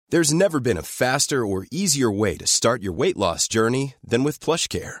There's never been a faster or easier way to start your weight loss journey than with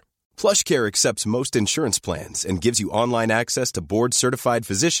PlushCare. PlushCare accepts most insurance plans and gives you online access to board-certified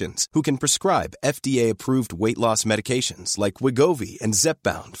physicians who can prescribe FDA-approved weight loss medications like Wegovy and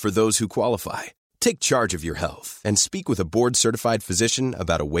Zepbound for those who qualify. Take charge of your health and speak with a board-certified physician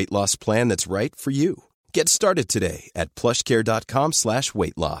about a weight loss plan that's right for you. Get started today at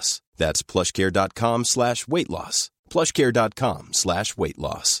plushcare.com/weight loss. That's plushcare.com/weight loss. plushcare.com/weight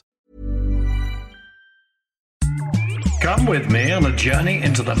loss. Come with me on a journey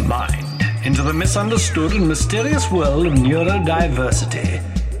into the mind, into the misunderstood and mysterious world of neurodiversity,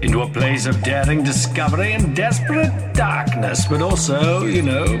 into a place of daring discovery and desperate darkness, but also,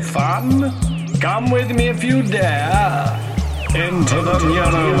 fun. Come with me if you dare, into the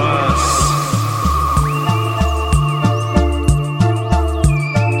Neuroverse.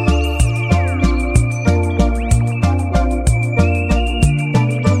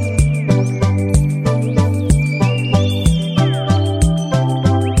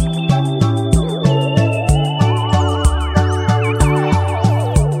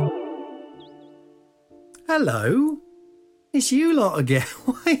 Hello, it's you lot again.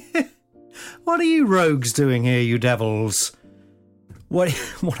 What are you rogues doing here, you devils? What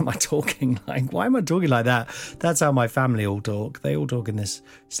am I talking like? Why am I talking like that? That's how my family all talk. They all talk in this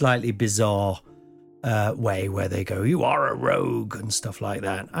slightly bizarre way where they go, "You are a rogue," and stuff like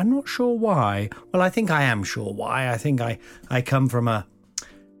that. I'm not sure why. Well, I think I am sure why. I think I come from a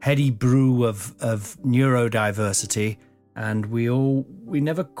heady brew of neurodiversity, and we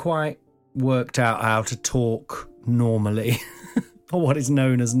never quite worked out how to talk normally, or what is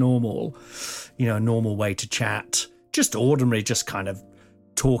known as normal, a normal way to chat, just ordinary, just kind of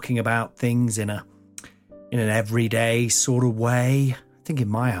talking about things in an everyday sort of way. I think in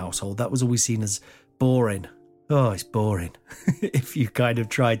my household that was always seen as boring. Oh, it's boring. If you kind of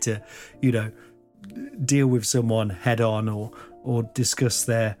try to, deal with someone head on or discuss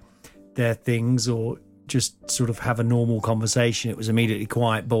their things, or just sort of have a normal conversation, it was immediately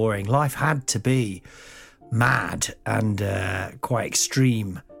quite boring. Life had to be mad and quite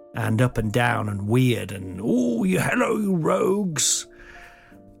extreme and up and down and weird and, "Oh, hello, you rogues."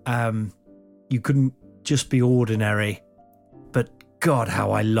 You couldn't just be ordinary, but God,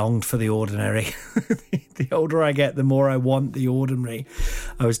 how I longed for the ordinary. The older I get, the more I want the ordinary.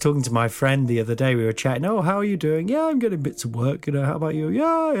 I was talking to my friend the other day. We were chatting. "Oh, how are you doing?" "Yeah, I'm getting bits of work. How about you?"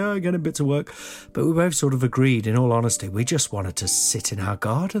 Yeah, I'm getting bits of work. But we both sort of agreed, in all honesty, we just wanted to sit in our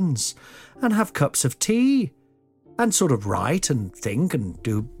gardens and have cups of tea and sort of write and think and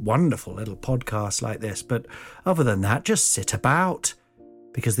do wonderful little podcasts like this. But other than that, just sit about,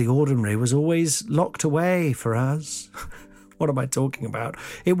 because the ordinary was always locked away for us. What am I talking about?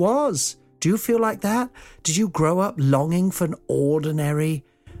 It was. Do you feel like that? Did you grow up longing for an ordinary,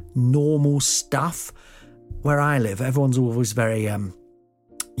 normal stuff? Where I live, everyone's always very,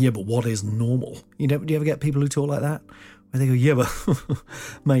 yeah, but what is normal? Do you ever get people who talk like that? Where they go, "Yeah, but,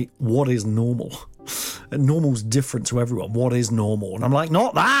 mate, what is normal? And normal's different to everyone. What is normal?" And I'm like,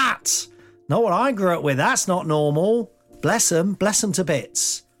 not that! Not what I grew up with. That's not normal. Bless them to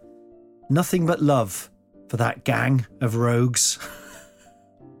bits. Nothing but love for that gang of rogues.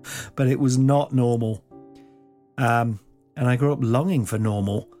 But it was not normal. And I grew up longing for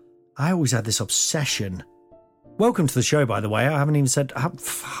normal. I always had this obsession. Welcome to the show, by the way. I haven't even said...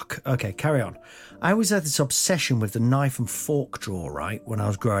 fuck. Okay, carry on. I always had this obsession with the knife and fork drawer, right, when I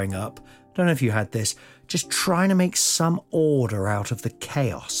was growing up. Don't know if you had this. Just trying to make some order out of the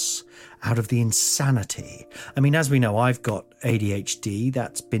chaos, out of the insanity. I mean, as we know, I've got ADHD.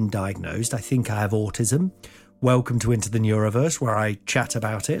 That's been diagnosed. I think I have autism. Welcome to Into the Neuroverse, where I chat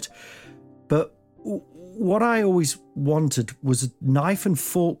about it. But what I always wanted was a knife and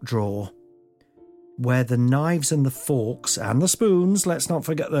fork drawer where the knives and the forks and the spoons, let's not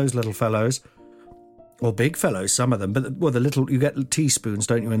forget those little fellows, or big fellows, some of them, but the little, you get teaspoons,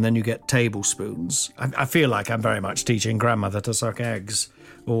 don't you? And then you get tablespoons. I feel like I'm very much teaching grandmother to suck eggs,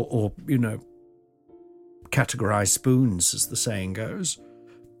 or categorise spoons, as the saying goes.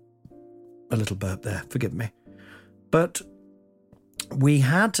 A little burp there, forgive me. But we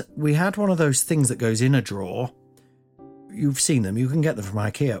had one of those things that goes in a drawer. You've seen them. You can get them from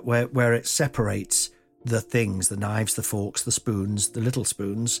IKEA, where it separates the things, the knives, the forks, the spoons, the little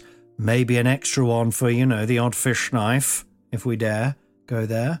spoons. Maybe an extra one for, the odd fish knife, if we dare go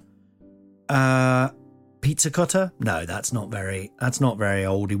there. Pizza cutter? No, that's not very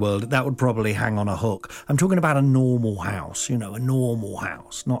oldie world. That would probably hang on a hook. I'm talking about a normal house, a normal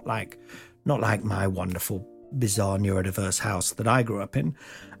house, not like my wonderful, bizarre, neurodiverse house that I grew up in.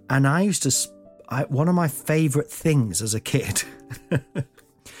 And I used to, one of my favourite things as a kid,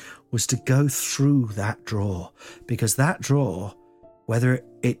 was to go through that drawer, because that drawer, whether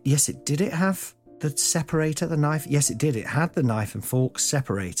did it have the separator, the knife? Yes, it did. It had the knife and fork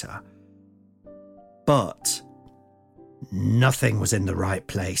separator. But nothing was in the right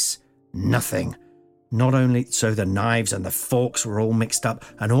place. Nothing. Not only so, the knives and the forks were all mixed up,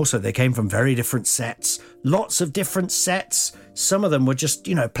 and also they came from very different sets. Lots of different sets. Some of them were just,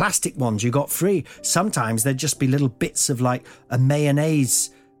 plastic ones you got free. Sometimes there'd just be little bits of like a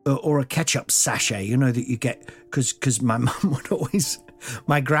mayonnaise or a ketchup sachet, that you get, because my mum would always...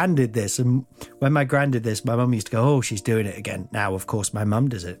 My gran did this, and when my gran did this, my mum used to go, oh, she's doing it again. Now, of course, my mum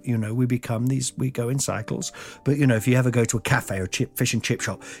does it. We go in cycles. But, if you ever go to a cafe or fish and chip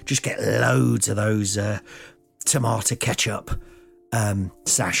shop, just get loads of those tomato ketchup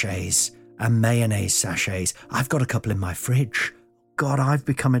sachets and mayonnaise sachets. I've got a couple in my fridge. God, I've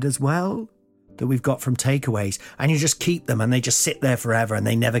become it as well, that we've got from takeaways. And you just keep them and they just sit there forever and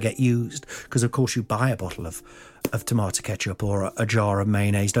they never get used. Because, of course, you buy a bottle of tomato ketchup or a jar of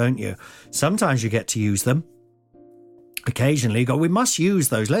mayonnaise, don't you? Sometimes you get to use them. Occasionally you go, we must use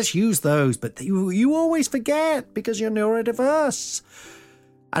those, let's use those. But you always forget because you're neurodiverse.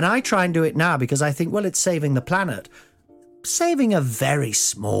 And I try and do it now because I think, well, it's saving the planet. Saving a very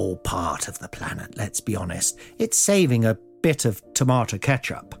small part of the planet, let's be honest. It's saving a bit of tomato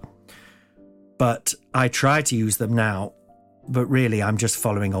ketchup. But I try to use them now. But really, I'm just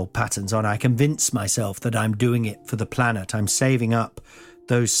following old patterns on. I convince myself that I'm doing it for the planet. I'm saving up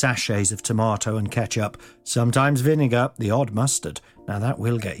those sachets of tomato and ketchup, sometimes vinegar, the odd mustard. Now, that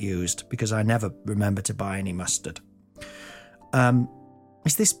will get used because I never remember to buy any mustard.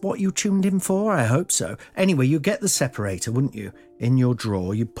 Is this what you tuned in for? I hope so. Anyway, you get the separator, wouldn't you, in your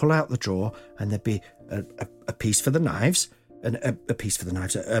drawer. You pull out the drawer and there'd be a piece for the knives, and a piece for the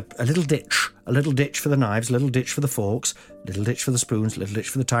knives, a little ditch for the knives, a little ditch for the forks, a little ditch for the spoons, a little ditch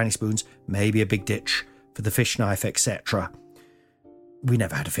for the tiny spoons, maybe a big ditch for the fish knife, etc. We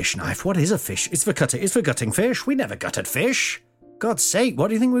never had a fish knife. What is a fish? It's for gutting fish. We never gutted fish. God's sake, what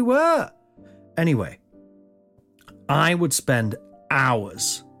do you think we were? Anyway, I would spend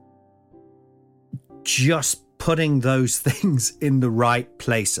hours just putting those things in the right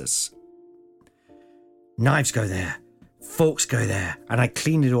places. Knives go there. Forks go there, and I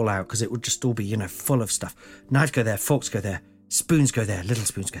cleaned it all out because it would just all be, full of stuff. Knives go there, forks go there, spoons go there, little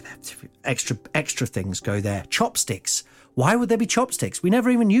spoons go there, extra things go there. Chopsticks. Why would there be chopsticks? We never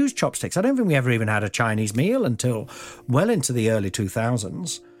even used chopsticks. I don't think we ever even had a Chinese meal until well into the early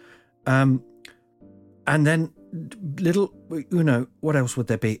 2000s. And then little, what else would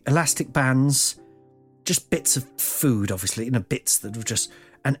there be? Elastic bands, just bits of food, obviously, bits that were just...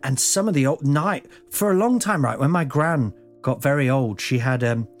 And some of the old night, for a long time, right, when my gran got very old, she had,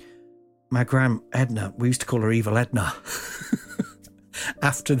 my gran Edna, we used to call her Evil Edna,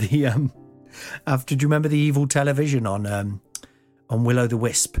 after do you remember the evil television on Will o' the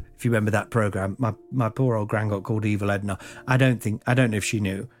Wisp, if you remember that programme? My poor old gran got called Evil Edna. I don't know if she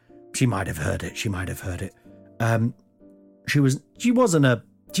knew. She might have heard it. She wasn't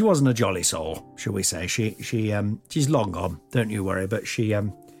a jolly soul, shall we say. She's long gone, don't you worry, but she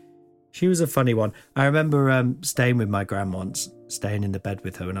was a funny one. I remember staying with my gran once, staying in the bed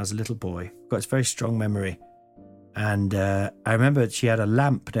with her when I was a little boy. Got a very strong memory. And I remember she had a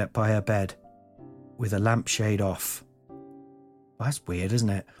lamp by her bed with a lampshade off. Well, that's weird, isn't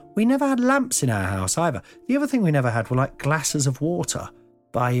it? We never had lamps in our house either. The other thing we never had were like glasses of water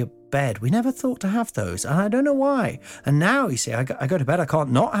by your bed. We never thought to have those, and I don't know why. And now, you see, I go to bed, I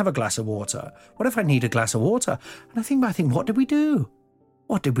can't not have a glass of water. What if I need a glass of water? And I think, what did we do?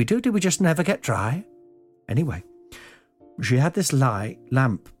 Did we just never get dry? Anyway, she had this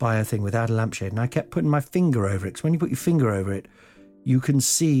lamp by her thing without a lampshade, and I kept putting my finger over it, because when you put your finger over it, you can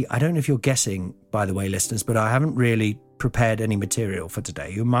see, I don't know if you're guessing, by the way, listeners, but I haven't really prepared any material for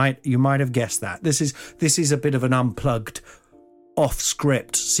today. You might have guessed that. This is a bit of an unplugged, off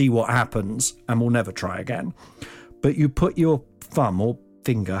script, see what happens, and we'll never try again. But you put your thumb or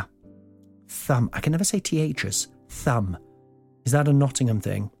finger, I can never say THs, thumb. Is that a Nottingham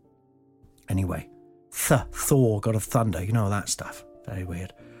thing? Anyway, Thor, God of Thunder, that stuff. Very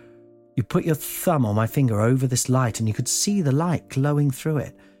weird. You put your thumb on my finger over this light and you could see the light glowing through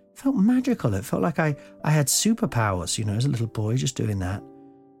it. It felt magical. It felt like I had superpowers, as a little boy, just doing that.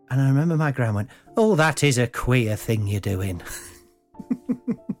 And I remember my gran went, oh, that is a queer thing you're doing.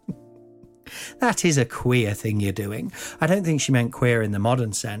 That is a queer thing you're doing. I don't think she meant queer in the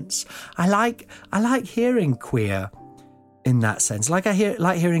modern sense. I like hearing queer in that sense. Like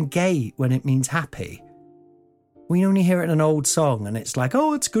hearing gay when it means happy. We only hear it in an old song and it's like,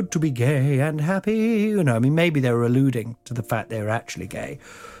 oh, it's good to be gay and happy. Maybe they were alluding to the fact they were actually gay.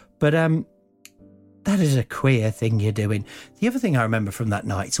 But that is a queer thing you're doing. The other thing I remember from that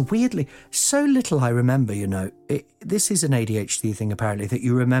night, so weirdly, so little I remember, this is an ADHD thing apparently, that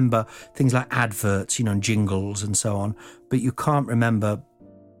you remember things like adverts, and jingles and so on, but you can't remember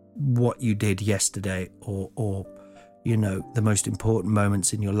what you did yesterday or the most important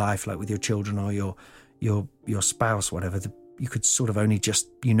moments in your life, like with your children or your spouse, whatever. You could sort of only just,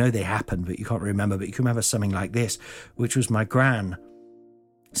 they happened, but you can't remember. But you can remember something like this, which was my gran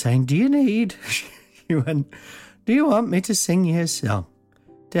saying, "Do you need..." She went, "Do you want me to sing you a song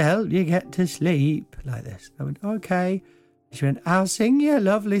to help you get to sleep?" Like this. I went, "Okay." She went, "I'll sing you a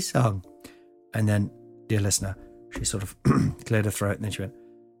lovely song." And then, dear listener, she sort of cleared her throat and then she went,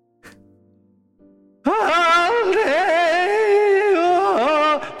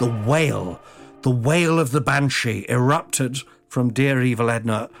 The wail of the banshee erupted from dear evil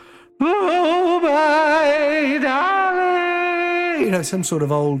Edna. "Oh, my darling." Some sort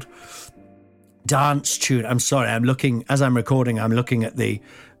of old dance tune. I'm sorry, as I'm recording, I'm looking at the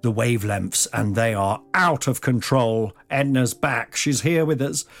wavelengths and they are out of control. Edna's back. She's here with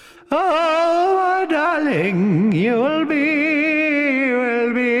us. "Oh, my darling, you will be.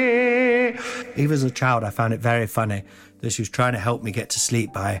 Even as a child, I found it very funny that she was trying to help me get to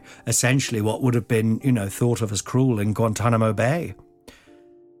sleep by essentially what would have been, thought of as cruel in Guantanamo Bay.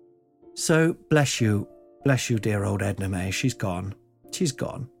 So, bless you, dear old Edna May. She's gone.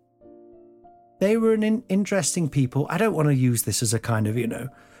 They were an interesting people. I don't want to use this as a kind of,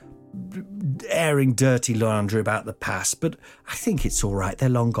 airing dirty laundry about the past, but I think it's all right. They're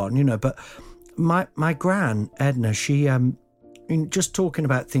long gone, But my gran, Edna, she, just talking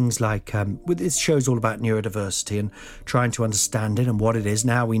about things like, this show's all about neurodiversity and trying to understand it and what it is.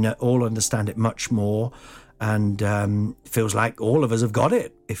 Now we all understand it much more, and feels like all of us have got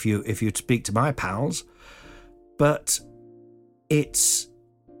it, if you speak to my pals. But it's...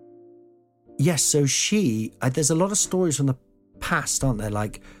 Yes, so there's a lot of stories from the past, aren't there?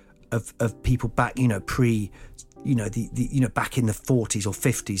 Like of people back, pre, back in the 40s or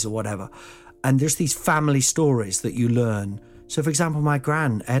 50s or whatever. And there's these family stories that you learn. So, for example, my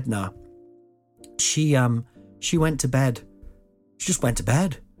gran, Edna, she went to bed. She just went to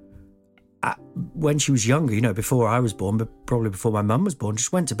bed. When she was younger, before I was born, but probably before my mum was born,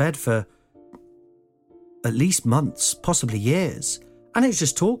 just went to bed for at least months, possibly years. And it's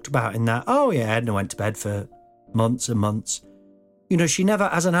just talked about in that, oh yeah, Edna went to bed for months and months. She never,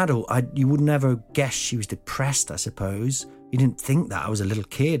 as an adult, you would never guess she was depressed, I suppose. You didn't think that. I was a little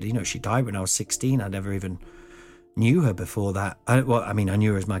kid. She died when I was 16. I never even knew her before that. I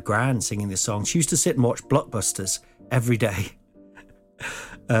knew her as my gran singing this song. She used to sit and watch Blockbusters every day.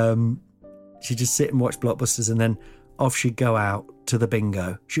 She'd just sit and watch Blockbusters and then off she'd go out to the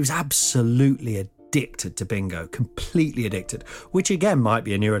bingo. She was absolutely addicted to bingo, completely addicted, which again might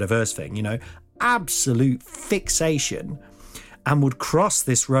be a neurodiverse thing, absolute fixation, and would cross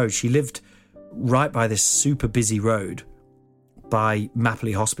this road. She lived right by this super busy road by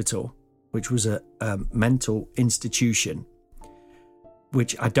Mapley Hospital, which was a mental institution,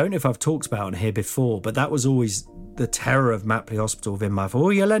 which I don't know if I've talked about on here before, but that was always the terror of Mapley Hospital within my...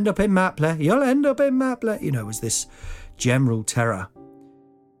 "Oh, you'll end up in Mapley. You'll end up in Mapley." It was this general terror.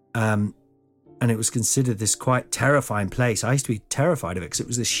 And it was considered this quite terrifying place. I used to be terrified of it because it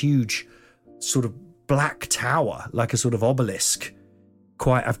was this huge sort of black tower, like a sort of obelisk.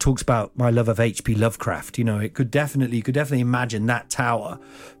 I've talked about my love of H.P. Lovecraft. You could definitely imagine that tower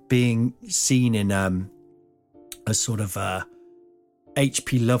being seen in a sort of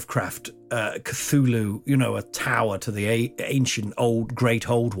H.P. Lovecraft Cthulhu, a tower to the ancient great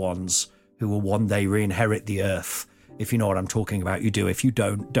old ones who will one day re-inherit the earth. If you know what I'm talking about, you do. If you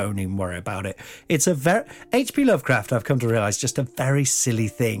don't even worry about it. It's a very... H.P. Lovecraft, I've come to realise, just a very silly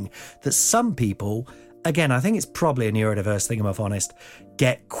thing that some people, again, I think it's probably a neurodiverse thing, if I'm honest,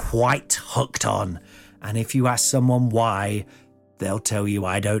 get quite hooked on. And if you ask someone why, they'll tell you,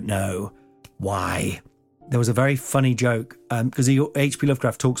 "I don't know why." There was a very funny joke, because H.P.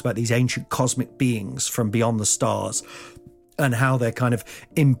 Lovecraft talks about these ancient cosmic beings from beyond the stars, and how they're kind of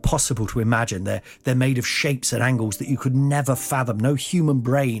impossible to imagine. They're made of shapes and angles that you could never fathom. No human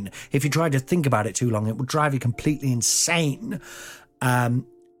brain, if you tried to think about it too long, it would drive you completely insane. And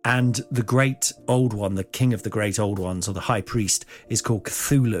the great old one, the king of the great old ones, or the high priest, is called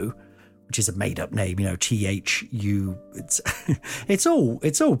Cthulhu, which is a made-up name, THU. It's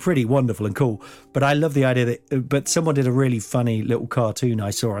all pretty wonderful and cool. But I love the idea that... But someone did a really funny little cartoon I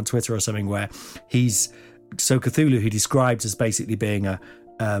saw on Twitter or something where So Cthulhu, he describes as basically being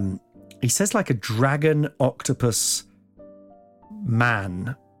he says like a dragon octopus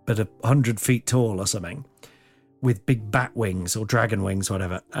man, but 100 feet tall or something, with big bat wings or dragon wings, or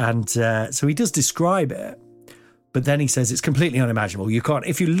whatever. And so he does describe it, but then he says it's completely unimaginable. You can't,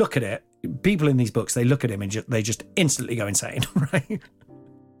 if you look at it, people in these books, they look at him and they just instantly go insane, right?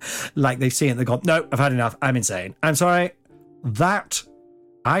 Like they see it and they go, no, I've had enough. I'm insane. I'm sorry. That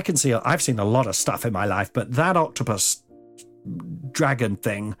I can see. I've seen a lot of stuff in my life, but that octopus dragon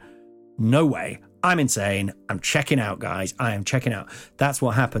thing, no way. I'm insane. I'm checking out, guys. I am checking out. That's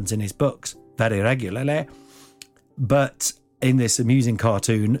what happens in his books very regularly. But in this amusing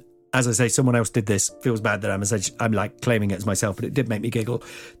cartoon, as I say, someone else did this. Feels bad that I'm like claiming it as myself, but it did make me giggle.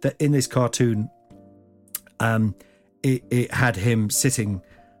 That in this cartoon, it had him sitting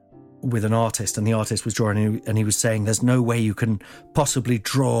with an artist, and the artist was drawing, and he was saying, "There's no way you can possibly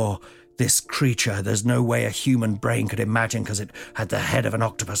draw this creature. There's no way a human brain could imagine, because it had the head of an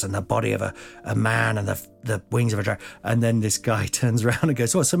octopus and the body of a man and the wings of a dragon." And then this guy turns around and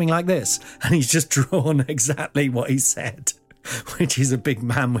goes, "Oh, something like this." And he's just drawn exactly what he said, which is a big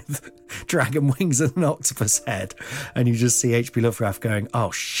man with dragon wings and an octopus head. And you just see H.P. Lovecraft going,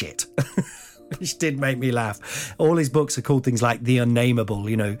 "Oh, shit." Which did make me laugh. All his books are called things like The Unnameable,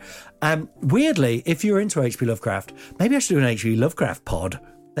 you know. Weirdly, if you're into H.P. Lovecraft, maybe I should do an H.P. Lovecraft pod.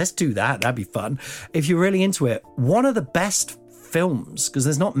 Let's do that. That'd be fun. If you're really into it, one of the best films, because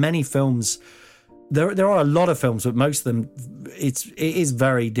there's not many films. There are a lot of films, but most of them, it is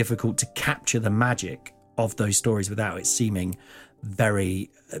very difficult to capture the magic of those stories without it seeming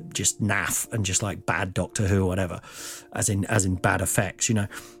very just naff and just like bad Doctor Who or whatever, as in bad effects, you know.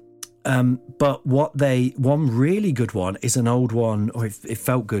 But one really good one is an old one, or it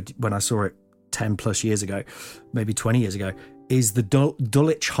felt good when I saw it 10 plus years ago, maybe 20 years ago, is the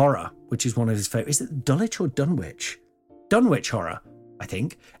Dulwich Horror, which is one of his favorite. Is it Dulwich or Dunwich? Dunwich Horror, I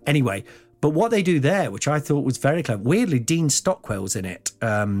think. Anyway, but what they do there, which I thought was very clever, weirdly, Dean Stockwell's in it,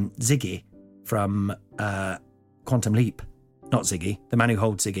 Ziggy from Quantum Leap. Not Ziggy, the man who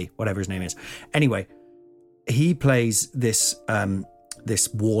holds Ziggy, whatever his name is. Anyway, he plays this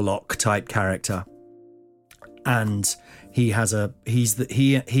warlock type character, and he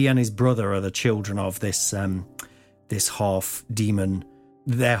and his brother are the children of this half demon.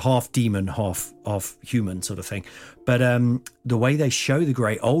 They're half demon, half human sort of thing. But the way they show the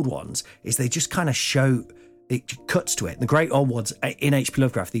great old ones is they just kind of show, it cuts to it. The great old ones in H.P.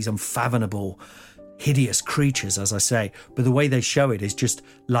 Lovecraft, these unfathomable, hideous creatures, as I say, but the way they show it is just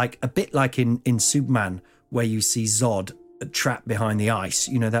like a bit like in Superman, where you see Zod trapped behind the ice,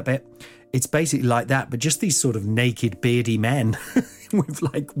 you know that bit? It's basically like that, but just these sort of naked, beardy men with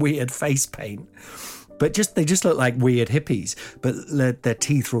like weird face paint. But they just look like weird hippies, but their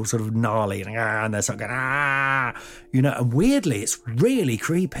teeth are all sort of gnarly and they're sort of going, you know, and weirdly, it's really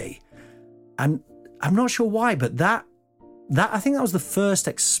creepy. And I'm not sure why, but that I think that was the first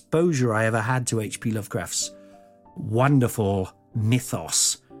exposure I ever had to H.P. Lovecraft's wonderful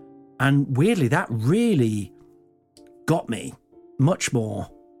mythos. And weirdly, that really got me much more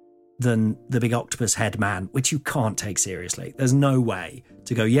than the big octopus head man, which you can't take seriously. There's no way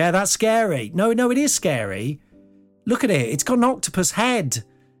to go, yeah, that's scary. No, it is scary. Look at it. It's got an octopus head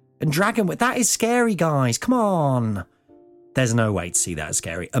and dragon. That is scary, guys. Come on. There's no way to see that as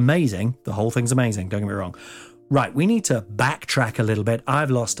scary. Amazing. The whole thing's amazing. Don't get me wrong. Right, we need to backtrack a little bit. I've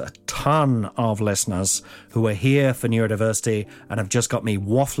lost a ton of listeners who are here for neurodiversity and have just got me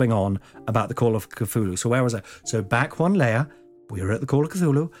waffling on about the Call of Cthulhu. So where was I? So back one layer, we were at the Call of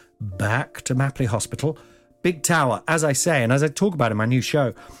Cthulhu, back to Mapley Hospital, big tower, as I say, and as I talk about in my new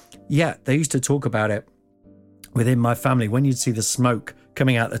show. Yeah, they used to talk about it within my family. When you'd see the smoke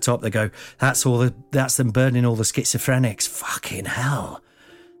coming out the top, they go, that's them burning all the schizophrenics. Fucking hell.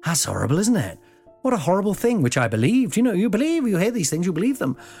 That's horrible, isn't it? What a horrible thing, which I believed. You know, you hear these things, you believe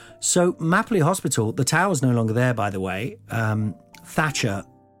them. So Mapley Hospital, the tower's no longer there, by the way. Thatcher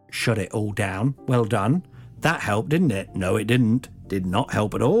shut it all down. Well done. That helped, didn't it? No, it didn't. Did not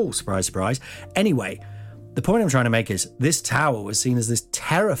help at all. Surprise, surprise. Anyway, the point I'm trying to make is this tower was seen as this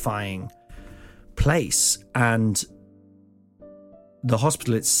terrifying place, and the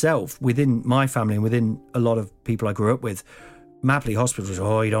hospital itself, within my family and within a lot of people I grew up with, Mapley Hospital was,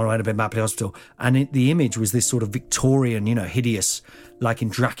 you don't want to be Mapley Hospital. And the image was this sort of Victorian, you know, hideous, like in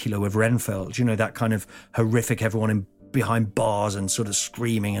Dracula with Renfield, you know, that kind of horrific, everyone behind bars and sort of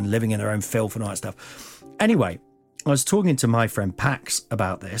screaming and living in their own filth and all that stuff. Anyway, I was talking to my friend Pax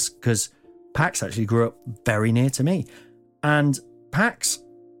about this, because Pax actually grew up very near to me. And Pax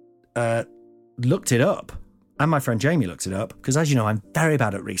looked it up. And my friend Jamie looked it up, because as you know, I'm very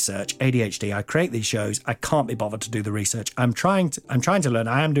bad at research, ADHD. I create these shows. I can't be bothered to do the research. I'm trying to learn.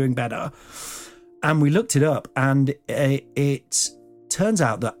 I am doing better. And we looked it up, and it turns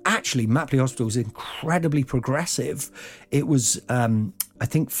out that actually Mapley Hospital is incredibly progressive. It was, I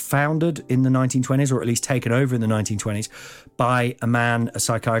think, founded in the 1920s, or at least taken over in the 1920s, by a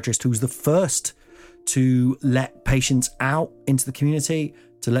psychiatrist, who was the first to let patients out into the community,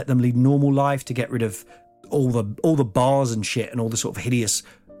 to let them lead normal life, to get rid of all the bars and shit and all the sort of hideous,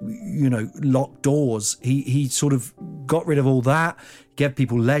 locked doors. He sort of got rid of all that, gave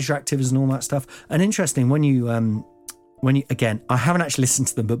people leisure activities and all that stuff. And interesting, when you again, I haven't actually listened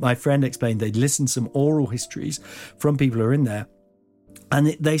to them, but my friend explained they'd listened to some oral histories from people who are in there, and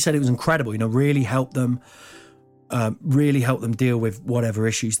they said it was incredible. Really helped them deal with whatever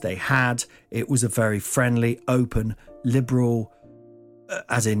issues they had. It was a very friendly, open, liberal,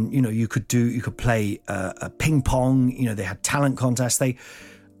 as in, you could play a ping pong. They had talent contests.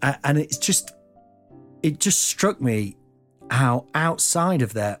 And it just struck me how outside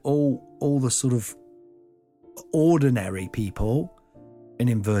of there, all the sort of ordinary people, in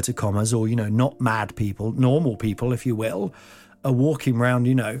inverted commas, or not mad people, normal people, if you will, are walking around,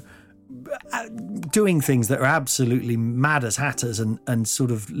 doing things that are absolutely mad as hatters, and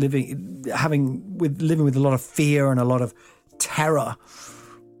sort of living with a lot of fear and a lot of terror.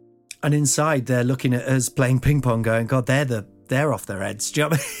 And inside, they're looking at us playing ping pong, going, God, they're off their heads. Do you know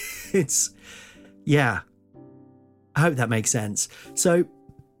what I mean? Yeah. I hope that makes sense. So,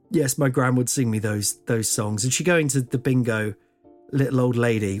 yes, my gran would sing me those songs, and she'd go into the bingo, little old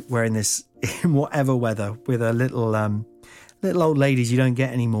lady wearing this in whatever weather, with a little old ladies you don't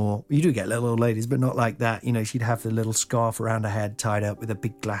get anymore. You do get little old ladies, but not like that. She'd have the little scarf around her head, tied up with her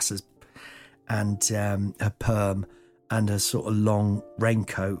big glasses, and her perm, and a sort of long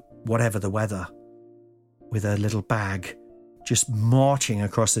raincoat, whatever the weather, with her little bag, just marching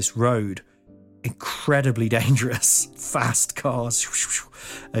across this road. Incredibly dangerous, fast cars,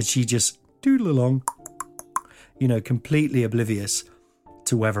 and she just doodle along, completely oblivious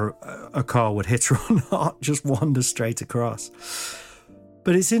to whether a car would hit her or not, just wander straight across.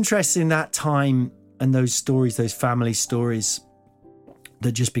 But it's interesting, that time and those stories, those family stories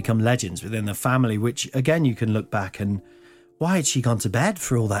that just become legends within the family, which again, you can look back and, why had she gone to bed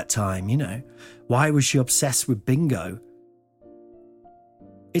for all that time? Why was she obsessed with bingo?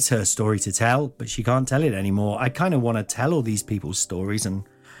 It's her story to tell, but she can't tell it anymore. I kind of want to tell all these people's stories and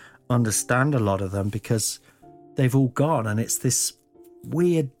understand a lot of them, because they've all gone, and it's this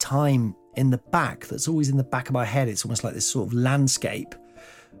weird time in the back that's always in the back of my head. It's almost like this sort of landscape,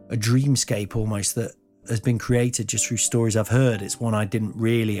 a dreamscape almost, that has been created just through stories I've heard. It's one I didn't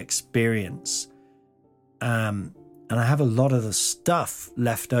really experience. And I have a lot of the stuff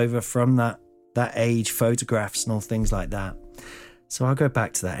left over from that age, photographs and all things like that. So I'll go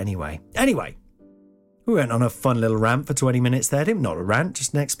back to that anyway. Anyway, we went on a fun little rant for 20 minutes there. Not a rant,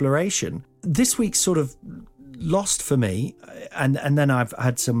 just an exploration. This week's sort of lost for me, and then I've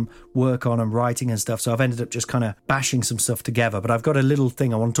had some work on and writing and stuff, so I've ended up just kind of bashing some stuff together. But I've got a little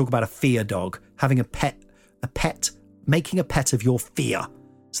thing I want to talk about: a fear dog, having a pet, making a pet of your fear.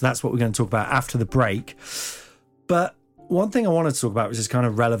 So that's what we're going to talk about after the break. But one thing I wanted to talk about, which is kind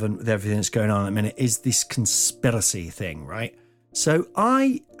of relevant with everything that's going on at the minute, is this conspiracy thing, right? So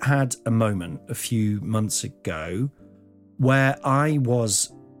I had a moment a few months ago where I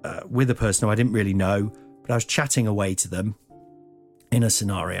was with a person who I didn't really know, but I was chatting away to them in a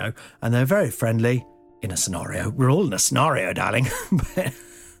scenario, and they're very friendly in a scenario. We're all in a scenario, darling.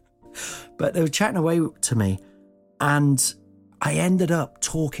 But they were chatting away to me, and I ended up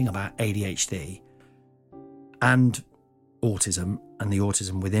talking about ADHD and autism, and the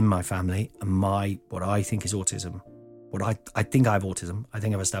autism within my family, and what I think is autism. I think I have autism. I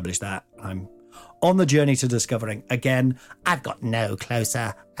think I've established that. I'm on the journey to discovering. Again, I've got no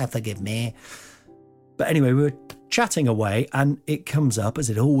closer. Forgive me. But anyway, we were chatting away, and it comes up, as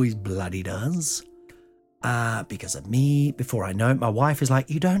it always bloody does, because of me. Before I know it, my wife is like,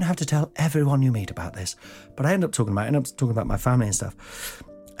 you don't have to tell everyone you meet about this. But I end up talking about my family and stuff.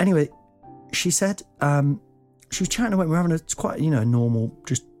 Anyway, she said, she was chatting away. We were having a quite, normal,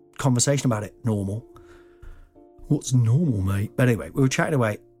 just conversation about it. Normal. What's normal, mate? But anyway, we were chatting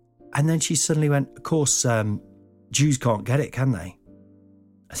away, and then she suddenly went, of course, Jews can't get it, can they?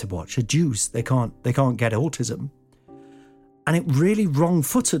 I said, what? She said, Jews, they can't get autism. And it really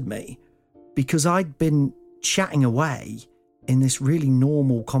wrong-footed me, because I'd been chatting away in this really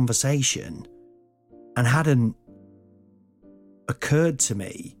normal conversation, and hadn't occurred to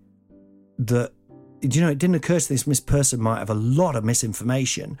me that, it didn't occur to this person might have a lot of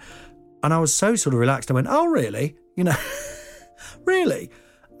misinformation. And I was so sort of relaxed. I went, oh, really? Really?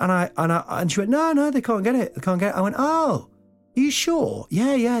 And she went, no, they can't get it. They can't get it. I went, oh, are you sure?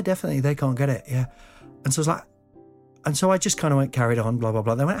 Yeah, definitely. They can't get it. Yeah. And so I was like, And so I just kind of carried on, blah, blah,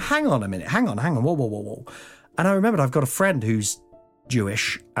 blah. They went, hang on a minute, hang on, whoa. And I remembered I've got a friend who's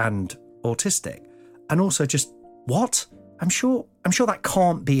Jewish and autistic. And also just, what? I'm sure that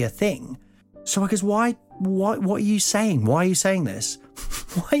can't be a thing. So I goes, what are you saying? Why are you saying this?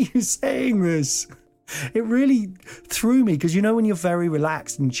 Why are you saying this? It really threw me, because when you're very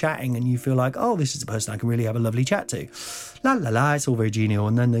relaxed and chatting and you feel like, oh, this is a person I can really have a lovely chat to. La la la, it's all very genial.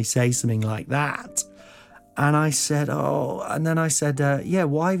 And then they say something like that. And I said, yeah,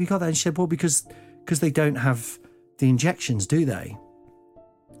 why have you got that? And she said, well, because they don't have the injections, do they?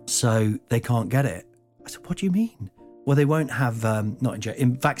 So they can't get it. I said, what do you mean? Well, they won't have,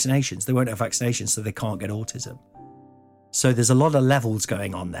 vaccinations. They won't have vaccinations, so they can't get autism. So there's a lot of levels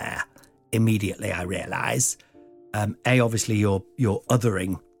going on there. Immediately, I realise, obviously you're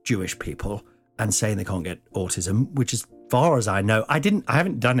othering Jewish people and saying they can't get autism, which, as far as I know, I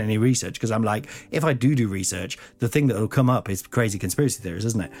haven't done any research, because I'm like, if I do research, the thing that will come up is crazy conspiracy theories,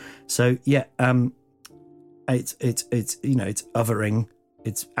 isn't it? So yeah, it's othering,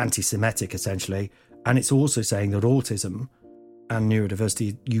 it's anti-Semitic essentially, and it's also saying that autism and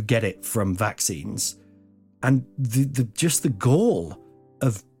neurodiversity, you get it from vaccines, and the gall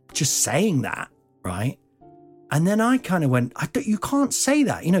of just saying that, right? And then I kind of went, you can't say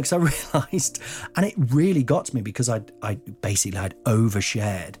that, because I realised, and it really got to me, because I'd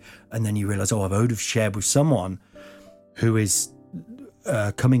overshared, and then you realise, I've overshared with someone who is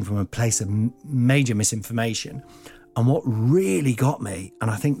coming from a place of major misinformation. And what really got me,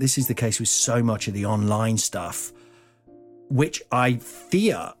 and I think this is the case with so much of the online stuff, which I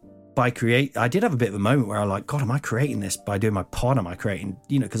fear I did have a bit of a moment where I was like, God, am I creating this by doing my pod? Am I creating,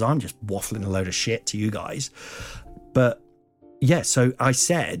 because I'm just waffling a load of shit to you guys. But yeah, so I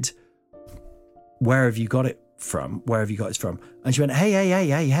said, where have you got it from? Where have you got it from? And she went,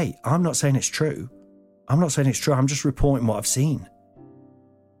 hey, I'm not saying it's true. I'm just reporting what I've seen.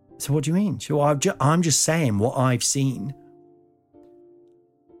 So what do you mean? So I'm just saying what I've seen,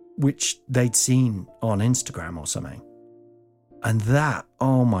 which they'd seen on Instagram or something. And that,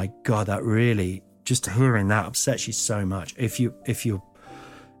 oh my God, that really, just hearing that upsets you so much. If you're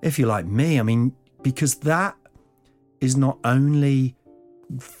like me, I mean, because that is not only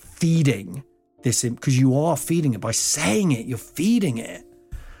feeding this, because you are feeding it by saying it, you're feeding it,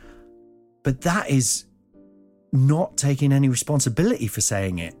 but that is not taking any responsibility for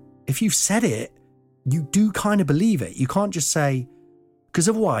saying it. If you've said it, you do kind of believe it. You can't just say, because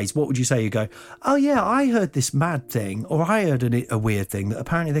otherwise, what would you say? You go, oh yeah, I heard this mad thing, or I heard a weird thing that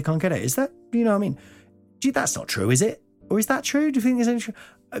apparently they can't get it. Is that, what I mean? Gee, that's not true, is it? Or is that true? Do you think it's any true?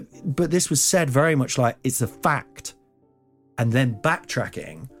 But this was said very much like it's a fact. And then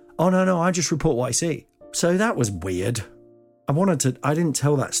backtracking, oh no, I just report what I see. So that was weird. I didn't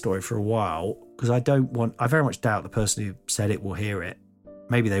tell that story for a while, because I very much doubt the person who said it will hear it.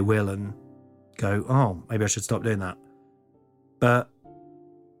 Maybe they will and go, oh, maybe I should stop doing that. But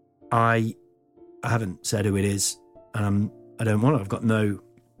I haven't said who it is, and I don't want to. I've got no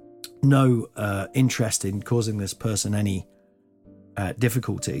interest in causing this person any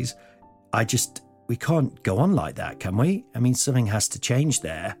difficulties. We can't go on like that, can we? I mean, something has to change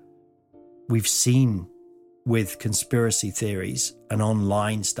there. We've seen with conspiracy theories and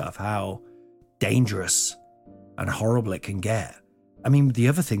online stuff how dangerous and horrible it can get. I mean, the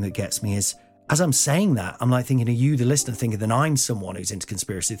other thing that gets me is, as I'm saying that, I'm like thinking of you, the listener, thinking that I'm someone who's into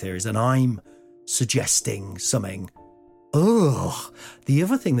conspiracy theories and I'm suggesting something. Ugh. The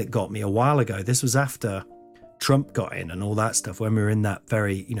other thing that got me a while ago, this was after Trump got in and all that stuff, when we were in that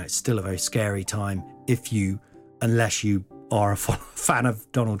very, it's still a very scary time unless you are a fan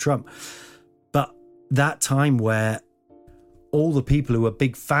of Donald Trump. But that time where all the people who were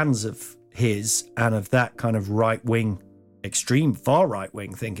big fans of his and of that kind of right-wing, extreme far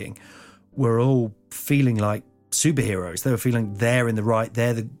right-wing thinking, were all feeling like superheroes. They were feeling they're in the right,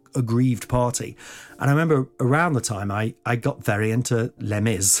 they're the aggrieved party. And I remember around the time I got very into Les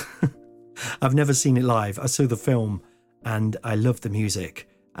Mis. I've never seen it live. I saw the film and I love the music.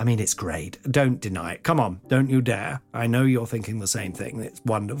 I mean, it's great. Don't deny it. Come on, don't you dare. I know you're thinking the same thing. It's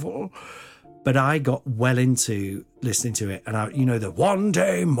wonderful. But I got well into listening to it, and the one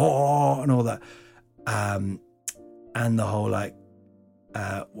day more and all that. And the whole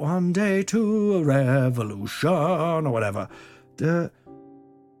one day to a revolution or whatever. Do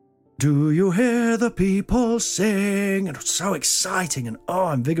you hear the people sing? And it's so exciting and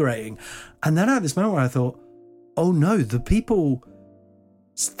invigorating. And then I had this moment where I thought, oh no, the people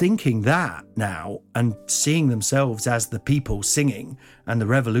thinking that now and seeing themselves as the people singing and the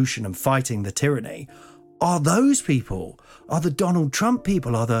revolution and fighting the tyranny are those people, are the Donald Trump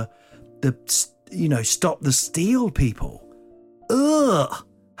people, are the Stop the Steal people. Ugh,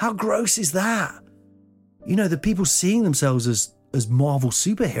 how gross is that? The people seeing themselves as Marvel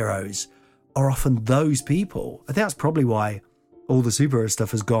superheroes are often those people. I think that's probably why all the superhero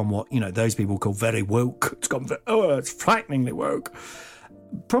stuff has gone what, those people call very woke. It's gone, it's frighteningly woke.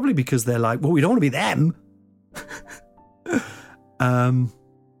 Probably because they're like, well, we don't want to be them.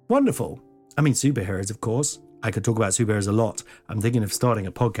 Wonderful. I mean, superheroes, of course. I could talk about superheroes a lot. I'm thinking of starting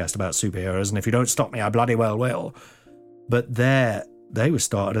a podcast about superheroes, and if you don't stop me, I bloody well will. But they were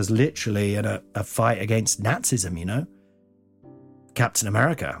started as literally in a fight against Nazism, Captain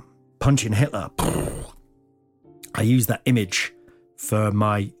America punching Hitler. I use that image for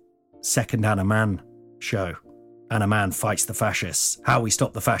my second Anna Mann show. Anna Mann fights the fascists. How we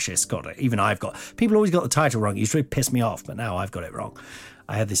stop the fascists. Got it. Even I've got... People always got the title wrong. It used to really piss me off, but now I've got it wrong.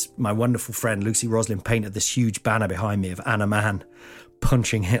 I had my wonderful friend Lucy Roslin painted this huge banner behind me of Anna Mann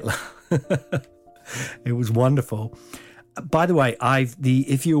punching Hitler. It was wonderful. By the way,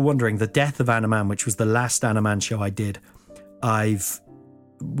 if you were wondering, the death of Anna Mann, which was the last Anna Mann show I did,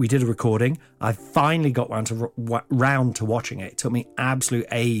 we did a recording. I finally got round to watching it. It took me absolute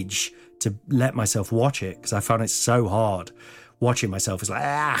age to let myself watch it because I found it so hard. Watching myself is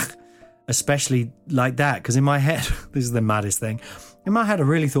like, especially like that. Because in my head, this is the maddest thing. In my head, I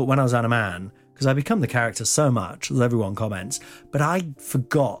really thought when I was Anna Mann, because I become the character so much, as everyone comments, but I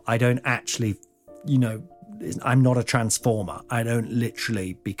forgot I don't actually, I'm not a transformer. I don't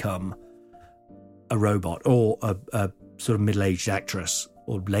literally become a robot or a sort of middle-aged actress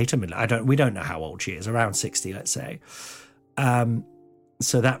or later we don't know how old she is, around 60, let's say.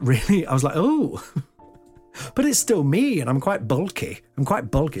 So that really, I was like, oh, but it's still me, and I'm quite bulky.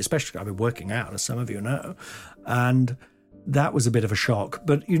 Especially I've been working out, as some of you know, and that was a bit of a shock.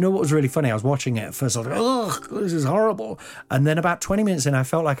 But you know what was really funny? I was watching it at first, I was like, oh, this is horrible. And then about 20 minutes in, I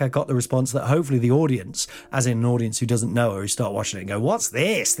felt like I got the response that hopefully the audience, as in an audience who doesn't know or who start watching it and go, what's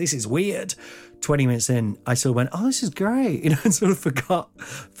this? This is weird. 20 minutes in, I sort of went, oh, this is great. And sort of forgot.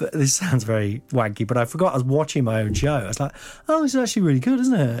 This sounds very wanky, but I forgot I was watching my own show. I was like, oh, this is actually really good,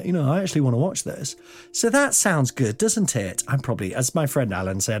 isn't it? I actually want to watch this. So that sounds good, doesn't it? I'm probably, as my friend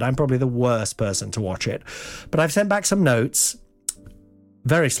Alan said, I'm probably the worst person to watch it. But I've sent back some notes.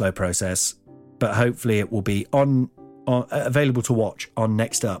 Very slow process, but hopefully it will be on available to watch on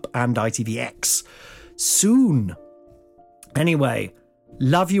Next Up and ITVX soon. Anyway,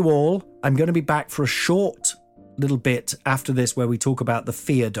 love you all. I'm going to be back for a short little bit after this where we talk about the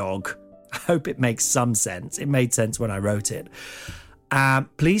Fear Dog. I hope it makes some sense. It made sense when I wrote it.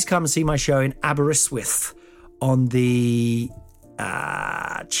 Please come and see my show in Aberystwyth on the...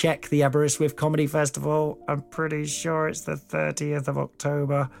 check the Aberystwyth Comedy Festival. I'm pretty sure it's the 30th of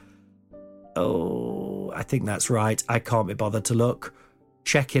October. Oh, I think that's right. I can't be bothered to look.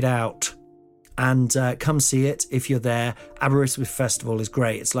 Check it out. And come see it if you're there. Aberystwyth Festival is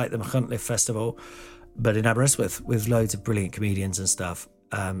great. It's like the Machynlleth Festival, but in Aberystwyth with loads of brilliant comedians and stuff.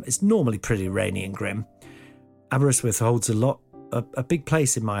 It's normally pretty rainy and grim. Aberystwyth holds a big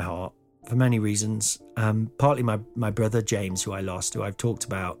place in my heart for many reasons. Partly my brother James, who I lost, who I've talked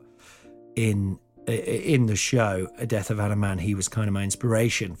about in the show, A Death of Anna Mann. He was kind of my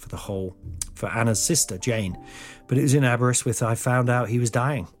inspiration for Anna's sister Jane. But it was in Aberystwyth I found out he was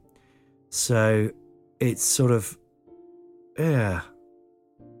dying. So it's sort of, yeah.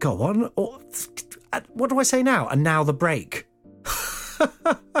 Go on. What do I say now? And now the break.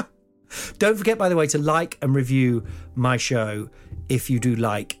 Don't forget, by the way, to like and review my show if you do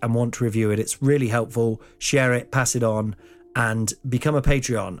like and want to review it. It's really helpful. Share it, pass it on, and become a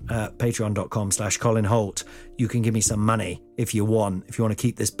Patreon at patreon.com/Colin Holt. You can give me some money if you want to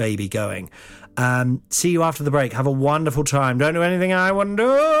keep this baby going. See you after the break. Have a wonderful time. Don't do anything I wouldn't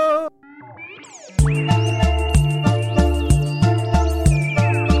do.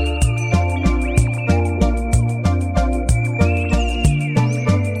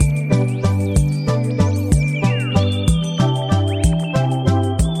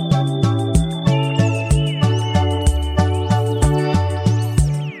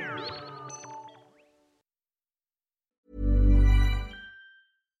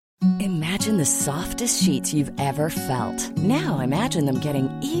 Imagine the softest sheets you've ever felt. Now imagine them getting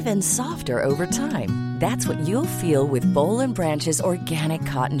even softer over time. That's what you'll feel with Boll & Branch's organic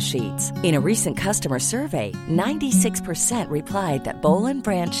cotton sheets. In a recent customer survey, 96% replied that Boll &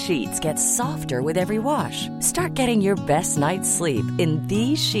 Branch sheets get softer with every wash. Start getting your best night's sleep in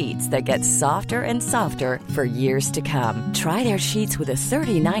these sheets that get softer and softer for years to come. Try their sheets with a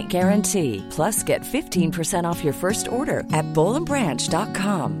 30-night guarantee. Plus, get 15% off your first order at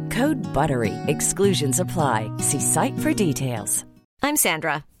bollandbranch.com. Code BUTTERY. Exclusions apply. See site for details. I'm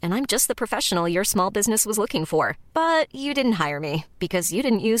Sandra, and I'm just the professional your small business was looking for. But you didn't hire me because you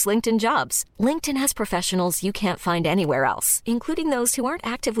didn't use LinkedIn Jobs. LinkedIn has professionals you can't find anywhere else, including those who aren't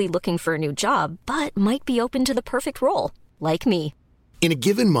actively looking for a new job, but might be open to the perfect role, like me. In a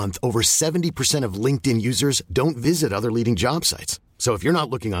given month, over 70% of LinkedIn users don't visit other leading job sites. So if you're not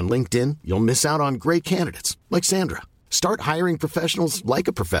looking on LinkedIn, you'll miss out on great candidates like Sandra. Start hiring professionals like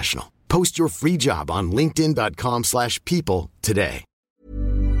a professional. Post your free job on linkedin.com/people today.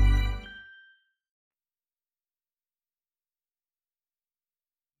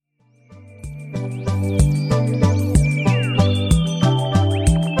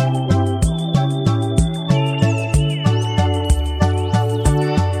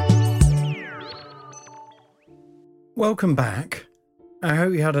 Welcome back. I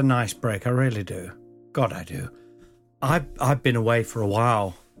hope you had a nice break. I really do. God, I do. I've been away for a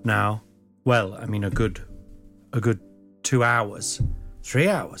while now. Well, I mean a good 2 hours, 3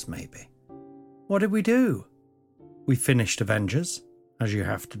 hours maybe. What did we do? We finished Avengers, as you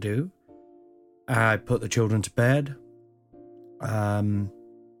have to do. I put the children to bed. I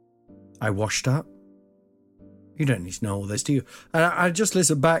washed up. You don't need to know all this, do you? I just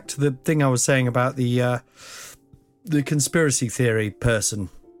listened back to the thing I was saying about the conspiracy theory person.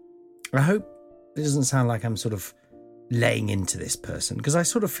 I hope it doesn't sound like I'm sort of laying into this person, because I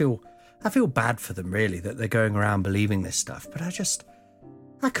sort of feel bad for them, really, that they're going around believing this stuff. But I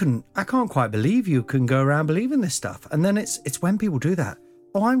can't quite believe you can go around believing this stuff. And then it's when people do that.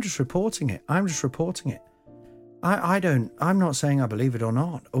 Oh, I'm just reporting it. I'm not saying I believe it or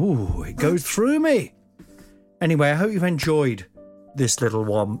not. Oh, it goes through me. Anyway, I hope you've enjoyed this little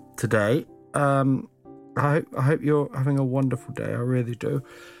one today. I hope you're having a wonderful day. I really do.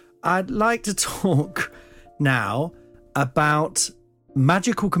 I'd like to talk now about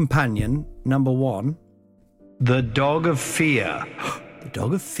Magical Companion number 1. The Dog of Fear. The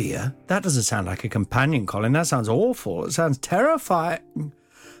Dog of Fear? That doesn't sound like a companion, Colin. That sounds awful. It sounds terrifying.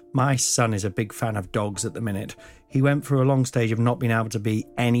 My son is a big fan of dogs at the minute. He went through a long stage of not being able to be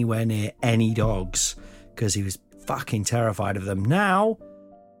anywhere near any dogs because he was fucking terrified of them. Now,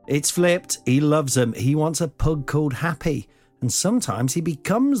 it's flipped. He loves them. He wants a pug called Happy. And sometimes he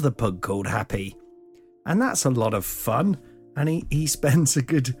becomes the pug called Happy. And that's a lot of fun. And he spends a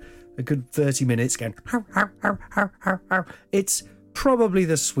good 30 minutes going, "How, how, how, how, how, how." It's probably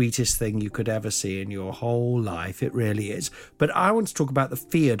the sweetest thing you could ever see in your whole life. It really is. But I want to talk about the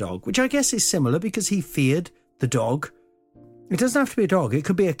fear dog, which I guess is similar because he feared the dog. It doesn't have to be a dog. It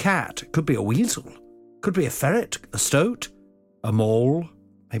could be a cat. It could be a weasel. It could be a ferret, a stoat, a mole.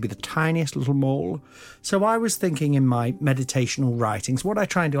 Maybe the tiniest little mole. So I was thinking in my meditational writings, what I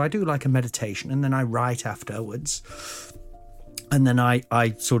try and do, I do like a meditation and then I write afterwards. And then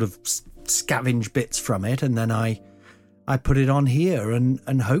I sort of scavenge bits from it and then I put it on here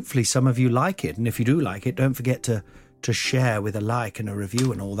and hopefully some of you like it. And if you do like it, don't forget to share with a like and a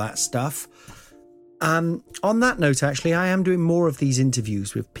review and all that stuff. On that note, actually, I am doing more of these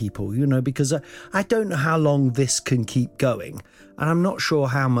interviews with people, because I don't know how long this can keep going. And I'm not sure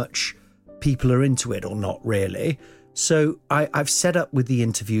how much people are into it or not really. So I've set up with the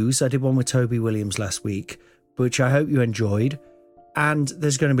interviews. I did one with Toby Williams last week, which I hope you enjoyed. And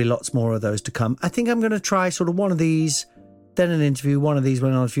there's going to be lots more of those to come. I think I'm going to try sort of one of these, then an interview, one of these,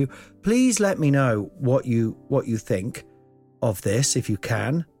 then an interview. Please let me know what you think of this, if you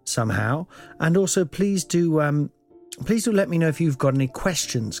can, somehow. And also please do let me know if you've got any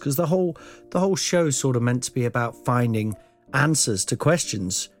questions, because the whole show is sort of meant to be about finding answers to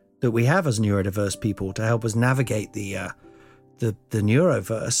questions that we have as neurodiverse people to help us navigate the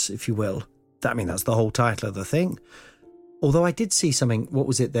neuroverse, if you will. That's the whole title of the thing. Although I did see something, what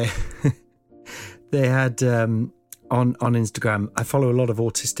was it there? They had on Instagram, I follow a lot of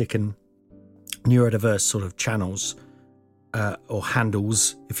autistic and neurodiverse sort of channels or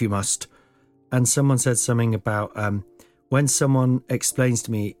handles, if you must. And someone said something about when someone explains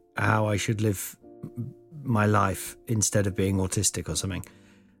to me how I should live my life instead of being autistic or something,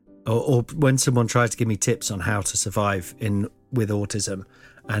 or when someone tries to give me tips on how to survive with autism,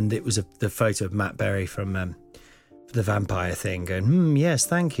 and it was the photo of Matt Berry from the vampire thing going, yes,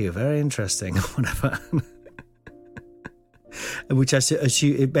 thank you, very interesting, or whatever. Which I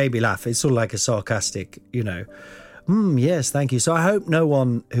assume it made me laugh. It's sort of like a sarcastic, yes, thank you. So I hope no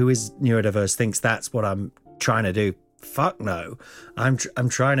one who is neurodiverse thinks that's what I'm trying to do. Fuck no. I'm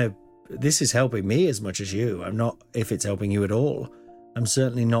trying to, this is helping me as much as you. I'm not, if it's helping you at all, I'm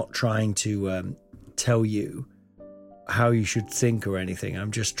certainly not trying to tell you how you should think or anything.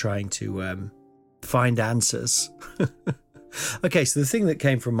 I'm just trying to find answers. Okay, so the thing that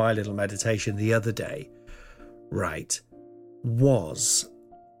came from my little meditation the other day, right, was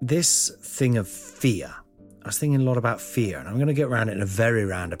this thing of fear. I was thinking a lot about fear, and I'm going to get around it in a very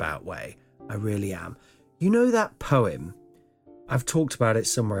roundabout way. I really am. You know that poem? I've talked about it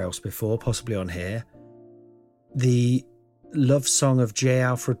somewhere else before, possibly on here. The love song of J.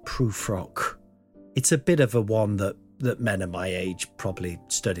 Alfred Prufrock. It's a bit of a one that men of my age probably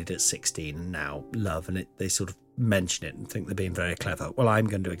studied at 16 and now love, and they sort of mention it and think they're being very clever. Well, I'm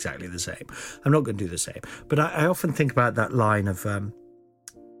going to do exactly the same. I'm not going to do the same. But I often think about that line of,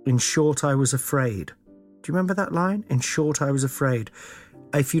 in short, I was afraid. Do you remember that line? In short, I was afraid.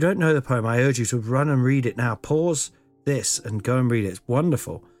 If you don't know the poem, I urge you to run and read it now. Pause this and go and read it. It's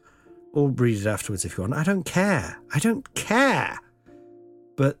wonderful. Or read it afterwards if you want. I don't care.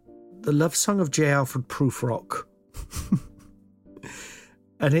 But the love song of J. Alfred Prufrock.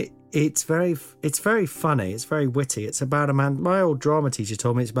 And it's very funny. It's very witty. It's about a man. My old drama teacher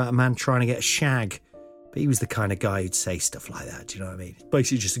told me it's about a man trying to get a shag. But he was the kind of guy who'd say stuff like that. Do you know what I mean? It's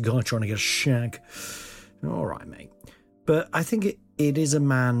basically just a guy trying to get a shag. All right, mate. But I think it is a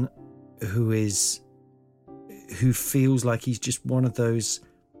man who feels like he's just one of those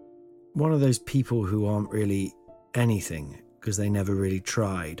people who aren't really anything because they never really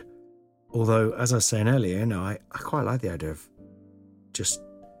tried. Although, as I was saying earlier, I quite like the idea of just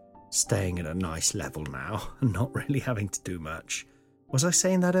staying at a nice level now and not really having to do much. Was I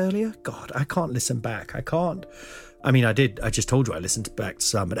saying that earlier? God, I can't listen back. I can't. I mean, I did. I just told you I listened back to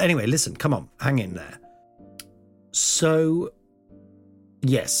some. But anyway, listen, come on, hang in there. So,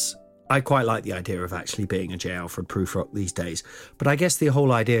 yes, I quite like the idea of actually being a J. Alfred Prufrock these days. But I guess the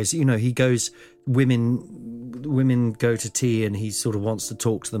whole idea is, he goes, women go to tea and he sort of wants to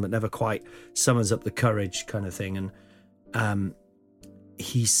talk to them, but never quite summons up the courage kind of thing. And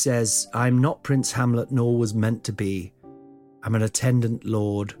he says, I'm not Prince Hamlet, nor was meant to be. I'm an attendant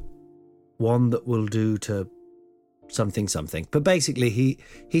lord, one that will do to something. But basically,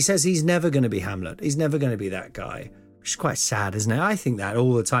 he says he's never going to be Hamlet. He's never going to be that guy, which is quite sad, isn't it? I think that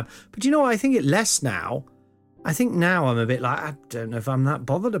all the time. But you know what? I think it less now. I think now I'm a bit like, I don't know if I'm that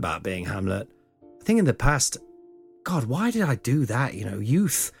bothered about being Hamlet. I think in the past, God, why did I do that?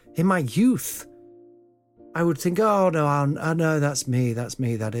 In my youth, I would think, oh, no, that's me,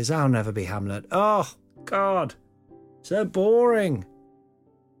 that is. I'll never be Hamlet. Oh, God, so boring.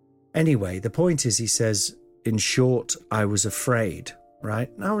 Anyway, the point is, he says, in short, I was afraid, right?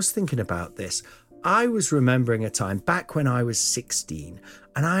 And I was thinking about this. I was remembering a time back when I was 16,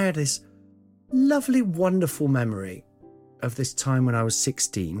 and I had this lovely, wonderful memory of this time when I was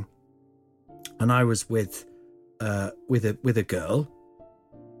 16, and I was with a girl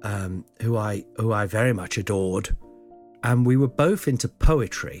who I very much adored, and we were both into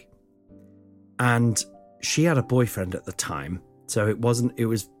poetry, and she had a boyfriend at the time, so it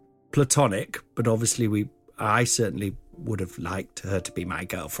was platonic, but obviously I certainly would have liked her to be my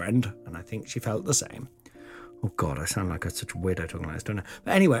girlfriend, and I think she felt the same. Oh God, I sound like such a weirdo talking like this, don't I?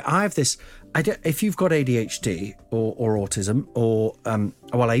 But anyway, I have this. If you've got ADHD or autism, or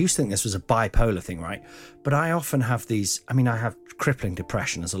I used to think this was a bipolar thing, right? But I often have these. I mean, I have crippling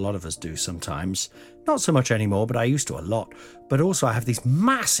depression, as a lot of us do sometimes. Not so much anymore, but I used to a lot. But also, I have these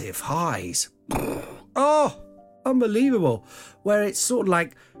massive highs. Oh, unbelievable! Where it's sort of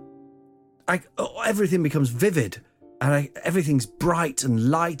like everything becomes vivid, and everything's bright and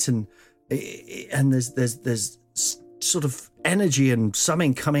light, and there's sort of energy and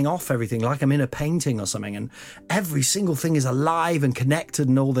something coming off everything, like I'm in a painting or something, and every single thing is alive and connected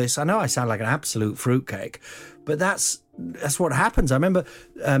and all this. I know I sound like an absolute fruitcake, but that's what happens. I remember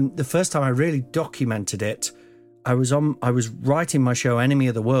the first time I really documented it, I was writing my show Enemy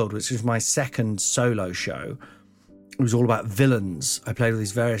of the World, which was my second solo show. It was all about villains. I played with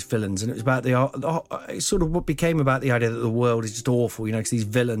these various villains, and it was about it's sort of what became about the idea that the world is just awful, because these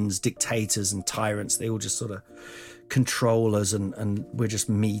villains, dictators and tyrants, they all just sort of control us, and we're just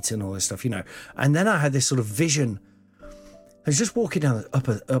meat and all this stuff, And then I had this sort of vision. I was just walking down up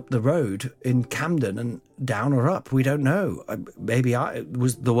the road in Camden, and down or up, we don't know. Maybe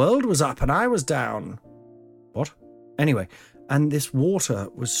the world was up and I was down. What? Anyway, and this water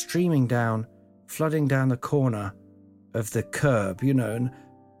was streaming down, flooding down the corner of the curb, and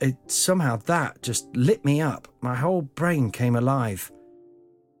somehow that just lit me up. My whole brain came alive.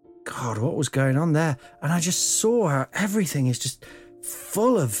 God, what was going on there? And I just saw how everything is just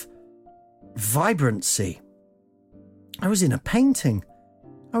full of vibrancy. I was in a painting.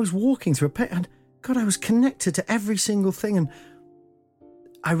 I was walking through a painting, and God, I was connected to every single thing. And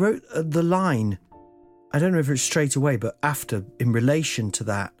I wrote the line, I don't know if it's straight away, but after, in relation to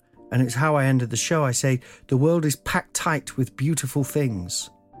that, and it's how I ended the show. I say, the world is packed tight with beautiful things.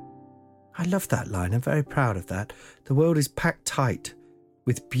 I love that line. I'm very proud of that. The world is packed tight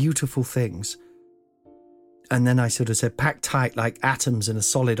with beautiful things. And then I sort of said packed tight like atoms in a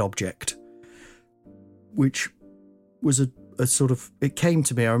solid object, which was a sort of, it came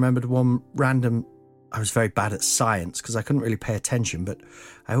to me. I remembered one random, I was very bad at science because I couldn't really pay attention, but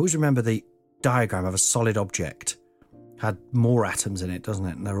I always remember the diagram of a solid object had more atoms in it, doesn't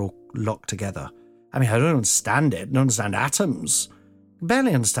it? And they're all locked together. I mean, I don't understand it. I don't understand atoms. I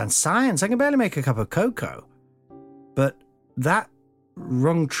barely understand science. I can barely make a cup of cocoa. But that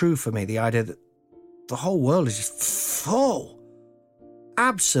rung true for me, the idea that the whole world is just full.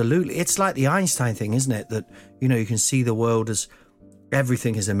 Absolutely. It's like the Einstein thing, isn't it? That, you know, you can see the world as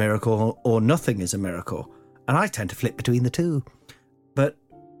everything is a miracle or nothing is a miracle. And I tend to flip between the two. But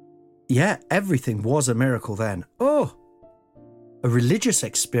yeah, everything was a miracle then. Oh, a religious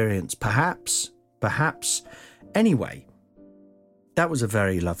experience, perhaps. Anyway, that was a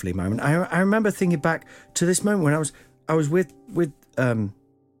very lovely moment. I remember thinking back to this moment when I was with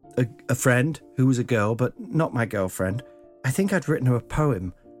a friend who was a girl, but not my girlfriend. I think I'd written her a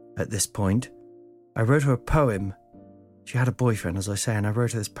poem at this point. I wrote her a poem. She had a boyfriend, as I say, and I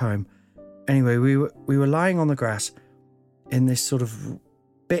wrote her this poem. Anyway, we were lying on the grass in this sort of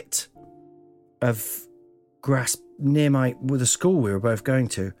bit of grass near the school we were both going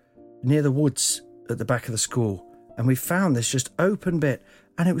to, near the woods at the back of the school. And we found this just open bit,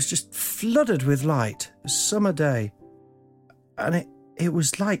 and it was just flooded with light. It was a summer day. And it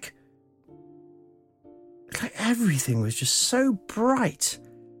was like everything was just so bright.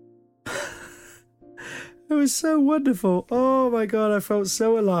 It was so wonderful. Oh my God, I felt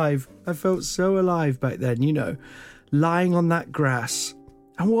so alive. I felt so alive back then, you know, lying on that grass.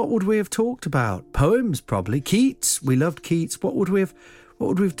 And what would we have talked about? Poems, probably. Keats. We loved Keats. What would we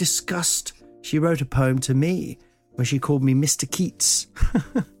have discussed? She wrote a poem to me where she called me Mr. Keats.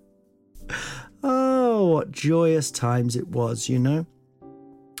 Oh, what joyous times it was, you know.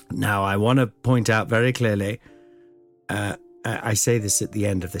 Now, I want to point out very clearly, I say this at the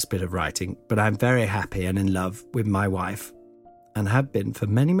end of this bit of writing, but I'm very happy and in love with my wife and have been for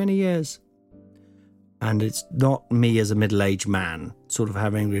many, many years. And it's not me as a middle-aged man sort of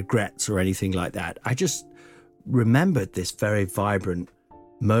having regrets or anything like that. I just remembered this very vibrant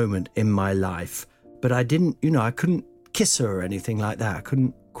moment in my life, but I didn't, you know, I couldn't kiss her or anything like that. I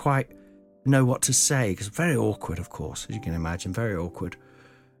couldn't quite know what to say because very awkward, of course, as you can imagine, very awkward.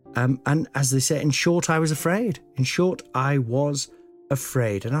 And as they say, in short, I was afraid. In short, I was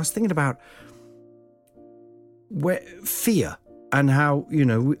afraid. And I was thinking about fear and how, you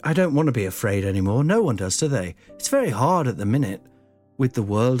know, I don't want to be afraid anymore. No one does, do they? It's very hard at the minute with the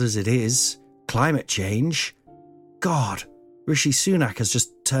world as it is. Climate change. God, Rishi Sunak has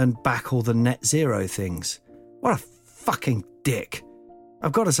just turned back all the net zero things. What a fucking dick.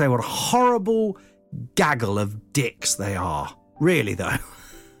 I've got to say, what a horrible gaggle of dicks they are. Really, though.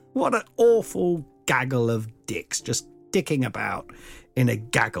 What an awful gaggle of dicks just dicking about in a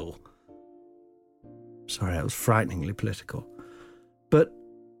gaggle. Sorry, that was frighteningly political. But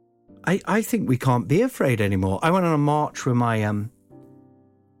I think we can't be afraid anymore. I went on a march with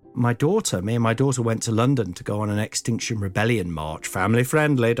my daughter. Me and my daughter went to London to go on an Extinction Rebellion march. Family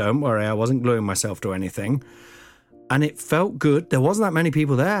friendly, don't worry. I wasn't gluing myself to anything. And it felt good. There wasn't that many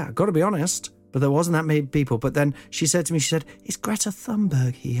people there, I've got to be honest. But there wasn't that many people. But then she said to me, is Greta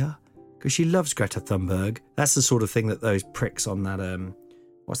Thunberg here? Because she loves Greta Thunberg. That's the sort of thing that those pricks on that,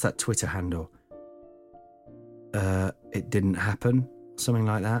 what's that Twitter handle? It didn't happen. Something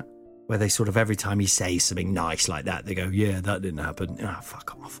like that. Where they sort of, every time you say something nice like that, they go, yeah, that didn't happen. Ah,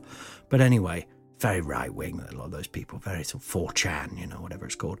 fuck off. But anyway, very right-wing, a lot of those people. Very sort of 4chan, you know, whatever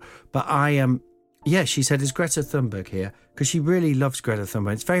it's called. But yeah, she said, is Greta Thunberg here? Because she really loves Greta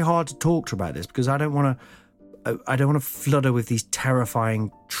Thunberg. It's very hard to talk to her about this because I don't want to flood her with these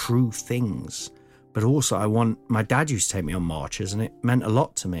terrifying true things. But also my dad used to take me on marches and it meant a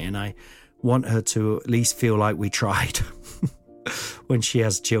lot to me. And I want her to at least feel like we tried. When she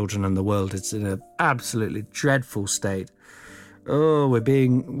has children and the world is in an absolutely dreadful state. Oh, we're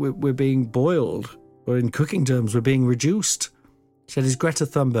being boiled. Or in cooking terms, we're being reduced. She said, is Greta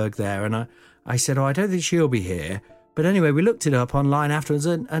Thunberg there? And I said, I don't think she'll be here. But anyway, we looked it up online afterwards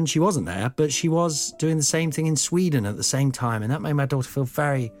and she wasn't there, but she was doing the same thing in Sweden at the same time. And that made my daughter feel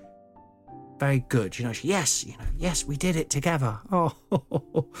very, very good. You know, yes, we did it together. Oh,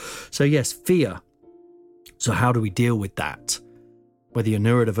 so yes, fear. So how do we deal with that? Whether you're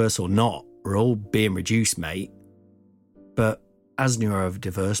neurodiverse or not, we're all being reduced, mate. But as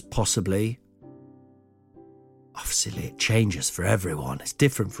neurodiverse, possibly, obviously it changes for everyone. It's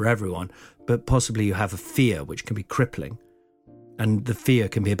different for everyone. But possibly you have a fear which can be crippling. And the fear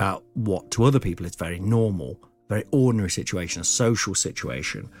can be about what to other people it's very normal, very ordinary situation, a social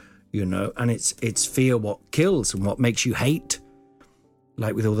situation, you know, and it's fear what kills and what makes you hate.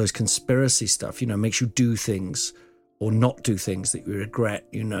 Like with all those conspiracy stuff, you know, makes you do things or not do things that you regret,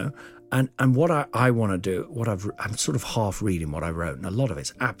 you know. And what I want to do, I'm sort of half reading what I wrote, and a lot of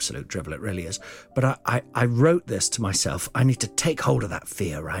it's absolute drivel, it really is. But I wrote this to myself. I need to take hold of that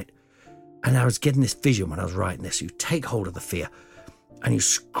fear, right? And I was getting this vision when I was writing this. You take hold of the fear and you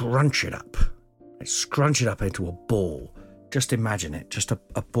scrunch it up. You scrunch it up into a ball. Just imagine it, just a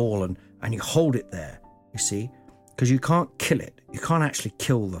ball, and you hold it there, you see? Because you can't kill it. You can't actually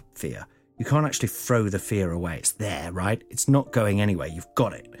kill the fear. You can't actually throw the fear away. It's there, right? It's not going anywhere. You've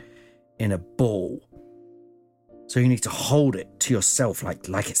got it in a ball. So you need to hold it to yourself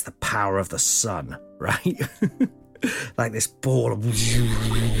like it's the power of the sun, right? Like this ball of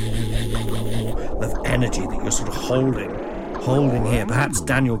energy that you're sort of holding here. Perhaps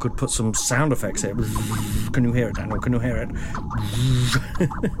Daniel could put some sound effects here. Can you hear it, Daniel? Can you hear it?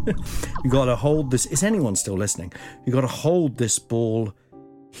 You got to hold this. Is anyone still listening? You got to hold this ball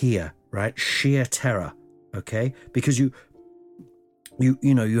here, right? Sheer terror, okay? Because you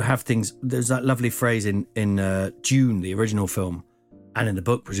know, you have things. There's that lovely phrase in Dune, the original film, and in the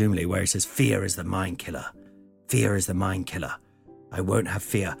book, presumably, where it says, "Fear is the mind killer. Fear is the mind killer. I won't have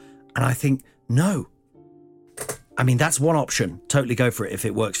fear." And I think, no. I mean, that's one option. Totally go for it if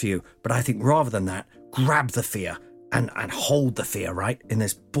it works for you. But I think rather than that, grab the fear and hold the fear, right? In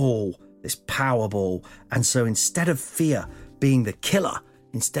this ball, this power ball. And so instead of fear being the killer,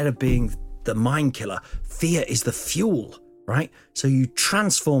 instead of being the mind killer, fear is the fuel, right? So you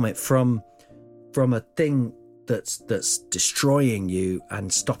transform it from a thing that's destroying you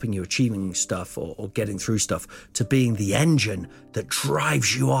and stopping you achieving stuff or getting through stuff to being the engine that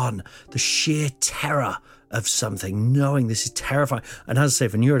drives you on, the sheer terror of something, knowing this is terrifying. And as I say,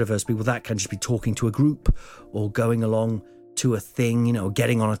 for neurodiverse people, that can just be talking to a group or going along to a thing, you know,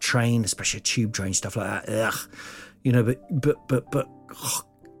 getting on a train, especially a tube train, stuff like that. Ugh. You know, but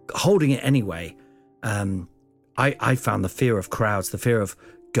holding it anyway. I found the fear of crowds, the fear of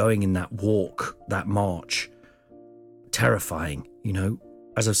going in that walk, that march, terrifying. You know,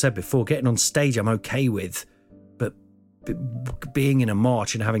 as I've said before, getting on stage I'm okay with, but being in a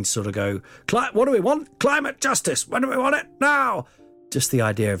march and having to sort of go, what do we want? Climate justice. When do we want it? Now. Just the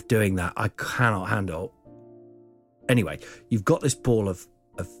idea of doing that, I cannot handle. Anyway, you've got this ball of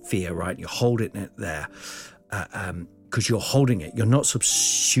fear, right? You're holding it there because you're holding it. You're not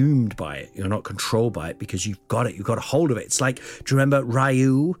subsumed by it. You're not controlled by it because you've got it. You've got a hold of it. It's like, do you remember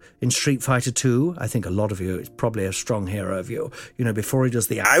Ryu in Street Fighter 2? I think a lot of you, it's probably a strong hero of you. You know, before he does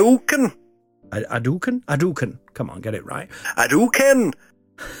the Hadouken. Hadouken. Come on, get it right. Hadouken.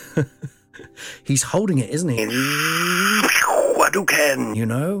 He's holding it, isn't he? Hadouken. You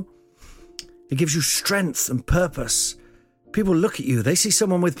know? It gives you strength and purpose. People look at you. They see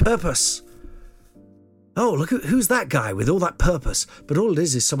someone with purpose. Oh, look at who's that guy with all that purpose. But all it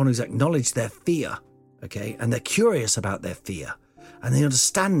is someone who's acknowledged their fear, okay? And they're curious about their fear. And they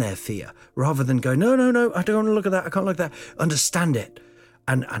understand their fear rather than go, no, I don't want to look at that. I can't look at that. Understand it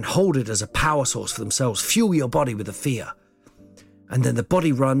and hold it as a power source for themselves. Fuel your body with the fear. And then the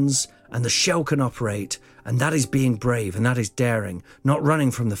body runs and the shell can operate. And that is being brave and that is daring, not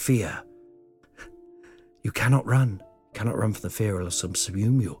running from the fear. You cannot run. You cannot run from the fear. It'll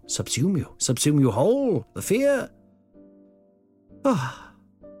subsume you whole. The fear. Oh.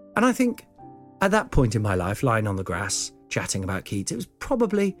 And I think at that point in my life, lying on the grass, chatting about Keats, it was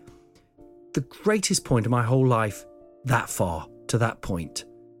probably the greatest point of my whole life that far to that point.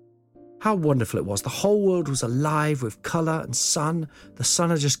 How wonderful it was. The whole world was alive with colour and sun. The sun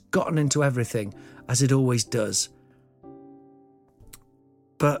had just gotten into everything, as it always does.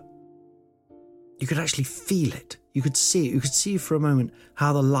 But you could actually feel it. You could see it. You could see for a moment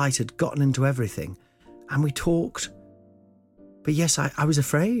how the light had gotten into everything. And we talked. But yes, I was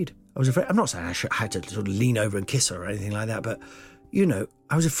afraid. I'm not saying I had to sort of lean over and kiss her or anything like that. But, you know,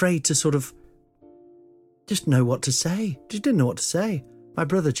 I was afraid to sort of just know what to say. Just didn't know what to say. My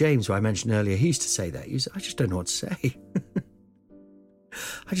brother James, who I mentioned earlier, he used to say that. He said, I just don't know what to say.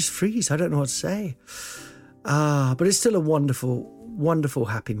 I just freeze. I don't know what to say. But it's still a wonderful, wonderful,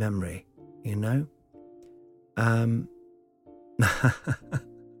 happy memory, you know?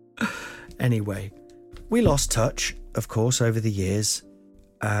 Anyway, we lost touch, of course, over the years.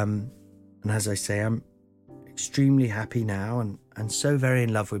 And as I say, I'm extremely happy now and so very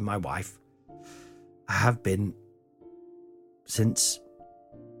in love with my wife. I have been since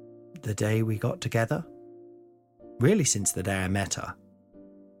the day we got together. Really since the day I met her.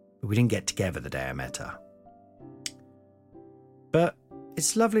 But we didn't get together the day I met her. But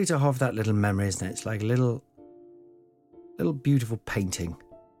it's lovely to have that little memory, isn't it? It's like a little beautiful painting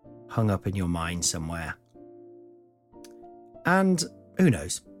hung up in your mind somewhere. And who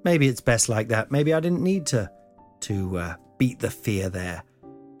knows? Maybe it's best like that. Maybe I didn't need to beat the fear there.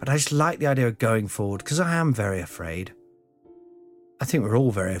 But I just like the idea of going forward because I am very afraid. I think we're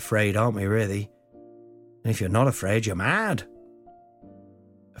all very afraid, aren't we, really? And if you're not afraid, you're mad.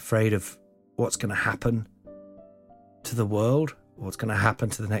 Afraid of what's going to happen to the world, what's going to happen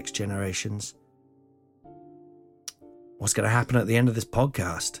to the next generations. What's going to happen at the end of this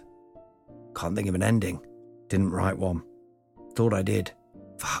podcast? Can't think of an ending. Didn't write one. Thought I did.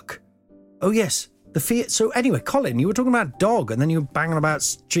 Fuck. Oh, yes. The fear. So anyway, Colin, you were talking about dog and then you were banging about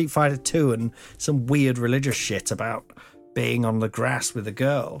Street Fighter 2 and some weird religious shit about being on the grass with a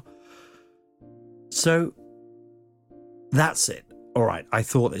girl. So that's it. All right. I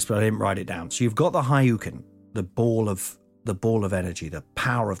thought this, but I didn't write it down. So you've got the Hayuken, the ball of energy, the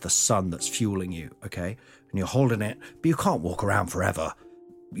power of the sun that's fueling you. Okay. And you're holding it, but you can't walk around forever.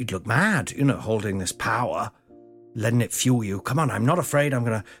 You'd look mad, holding this power, letting it fuel you. Come on, I'm not afraid. I'm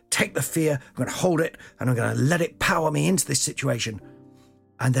going to take the fear, I'm going to hold it, and I'm going to let it power me into this situation.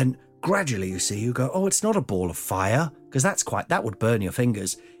 And then gradually, you go, oh, it's not a ball of fire, because that would burn your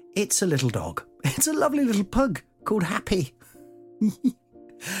fingers. It's a little dog. It's a lovely little pug called Happy.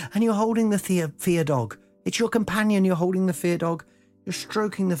 And you're holding the fear dog. It's your companion. You're holding the fear dog. You're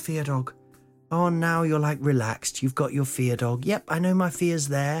stroking the fear dog. Oh, now you're like relaxed. You've got your fear dog. Yep, I know my fear's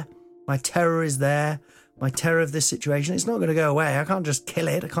there. My terror is there. My terror of this situation. It's not going to go away. I can't just kill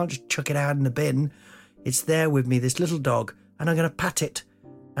it. I can't just chuck it out in the bin. It's there with me, this little dog. And I'm going to pat it.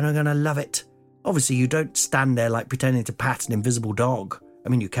 And I'm going to love it. Obviously, you don't stand there like pretending to pat an invisible dog. I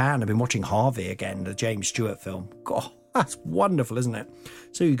mean, you can. I've been watching Harvey again, the James Stewart film. God, that's wonderful, isn't it?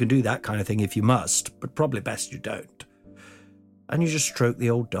 So you can do that kind of thing if you must, but probably best you don't. And you just stroke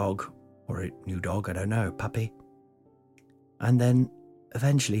the old dog. Or a new dog, I don't know, puppy. And then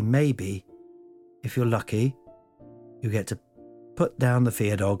eventually, maybe, if you're lucky, you get to put down the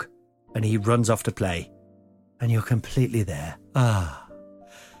fear dog and he runs off to play. And you're completely there. Ah,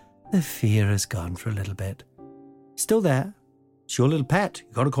 the fear has gone for a little bit. Still there. It's your little pet.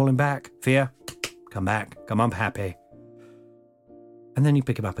 You got to call him back. Fear, come back. Come on, Happy. And then you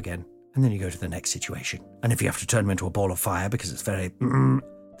pick him up again. And then you go to the next situation. And if you have to turn him into a ball of fire because it's very...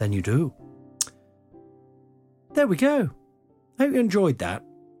 then you do. There we go. Hope you enjoyed that.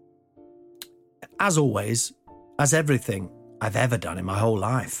 As always, as everything I've ever done in my whole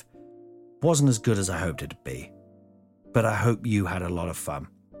life, wasn't as good as I hoped it'd be. But I hope you had a lot of fun.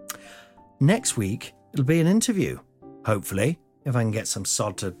 Next week, it'll be an interview. Hopefully, if I can get some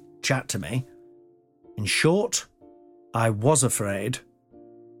sod to chat to me. In short, I was afraid,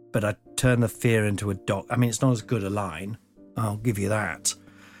 but I turned the fear into a dog. I mean, it's not as good a line. I'll give you that.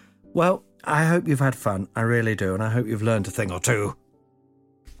 Well, I hope you've had fun. I really do. And I hope you've learned a thing or two.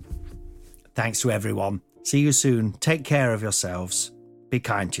 Thanks to everyone. See you soon. Take care of yourselves. Be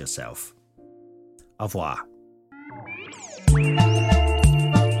kind to yourself. Au revoir.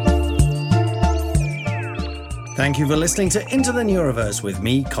 Thank you for listening to Into the Neuroverse with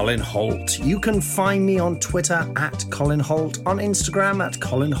me, Colin Holt. You can find me on Twitter at Colin Holt, on Instagram at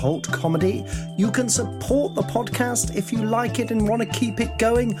Colin Holt Comedy. You can support the podcast if you like it and want to keep it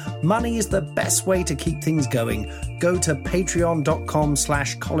going. Money is the best way to keep things going. Go to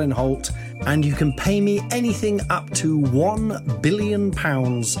patreon.com/Colin Holt and you can pay me anything up to £1 billion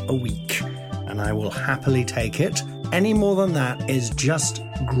a week. And I will happily take it. Any more than that is just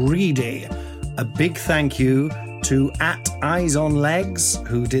greedy. A big thank you to @EyesOnLegs,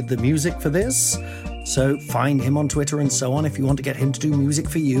 who did the music for this. So find him on Twitter and so on if you want to get him to do music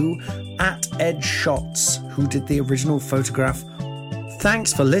for you. @EdShots, who did the original photograph.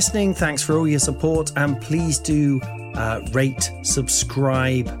 Thanks for listening. Thanks for all your support. And please do rate,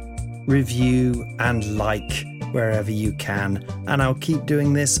 subscribe, review, and like wherever you can. And I'll keep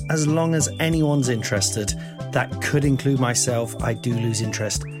doing this as long as anyone's interested. That could include myself. I do lose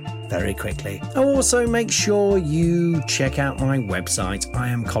interest very quickly. Also, make sure you check out my website,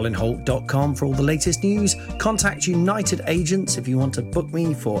 iamcolinholt.com, for all the latest news. Contact United Agents if you want to book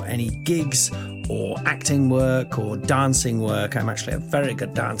me for any gigs or acting work or dancing work. I'm actually a very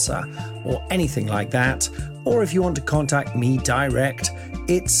good dancer, or anything like that. Or if you want to contact me direct,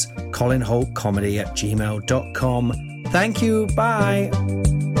 it's colinholtcomedy@gmail.com. Thank you. Bye.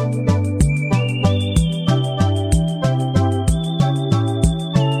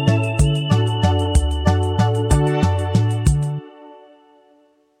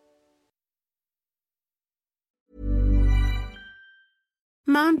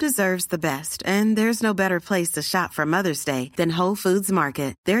 Mom deserves the best, and there's no better place to shop for Mother's Day than Whole Foods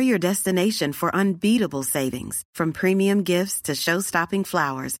Market. They're your destination for unbeatable savings, from premium gifts to show-stopping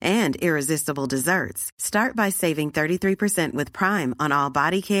flowers and irresistible desserts. Start by saving 33% with Prime on all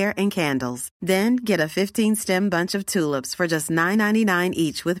body care and candles. Then get a 15-stem bunch of tulips for just $9.99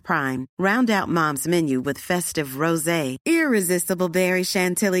 each with Prime. Round out Mom's menu with festive rosé, irresistible berry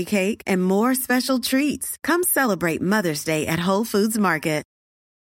chantilly cake, and more special treats. Come celebrate Mother's Day at Whole Foods Market.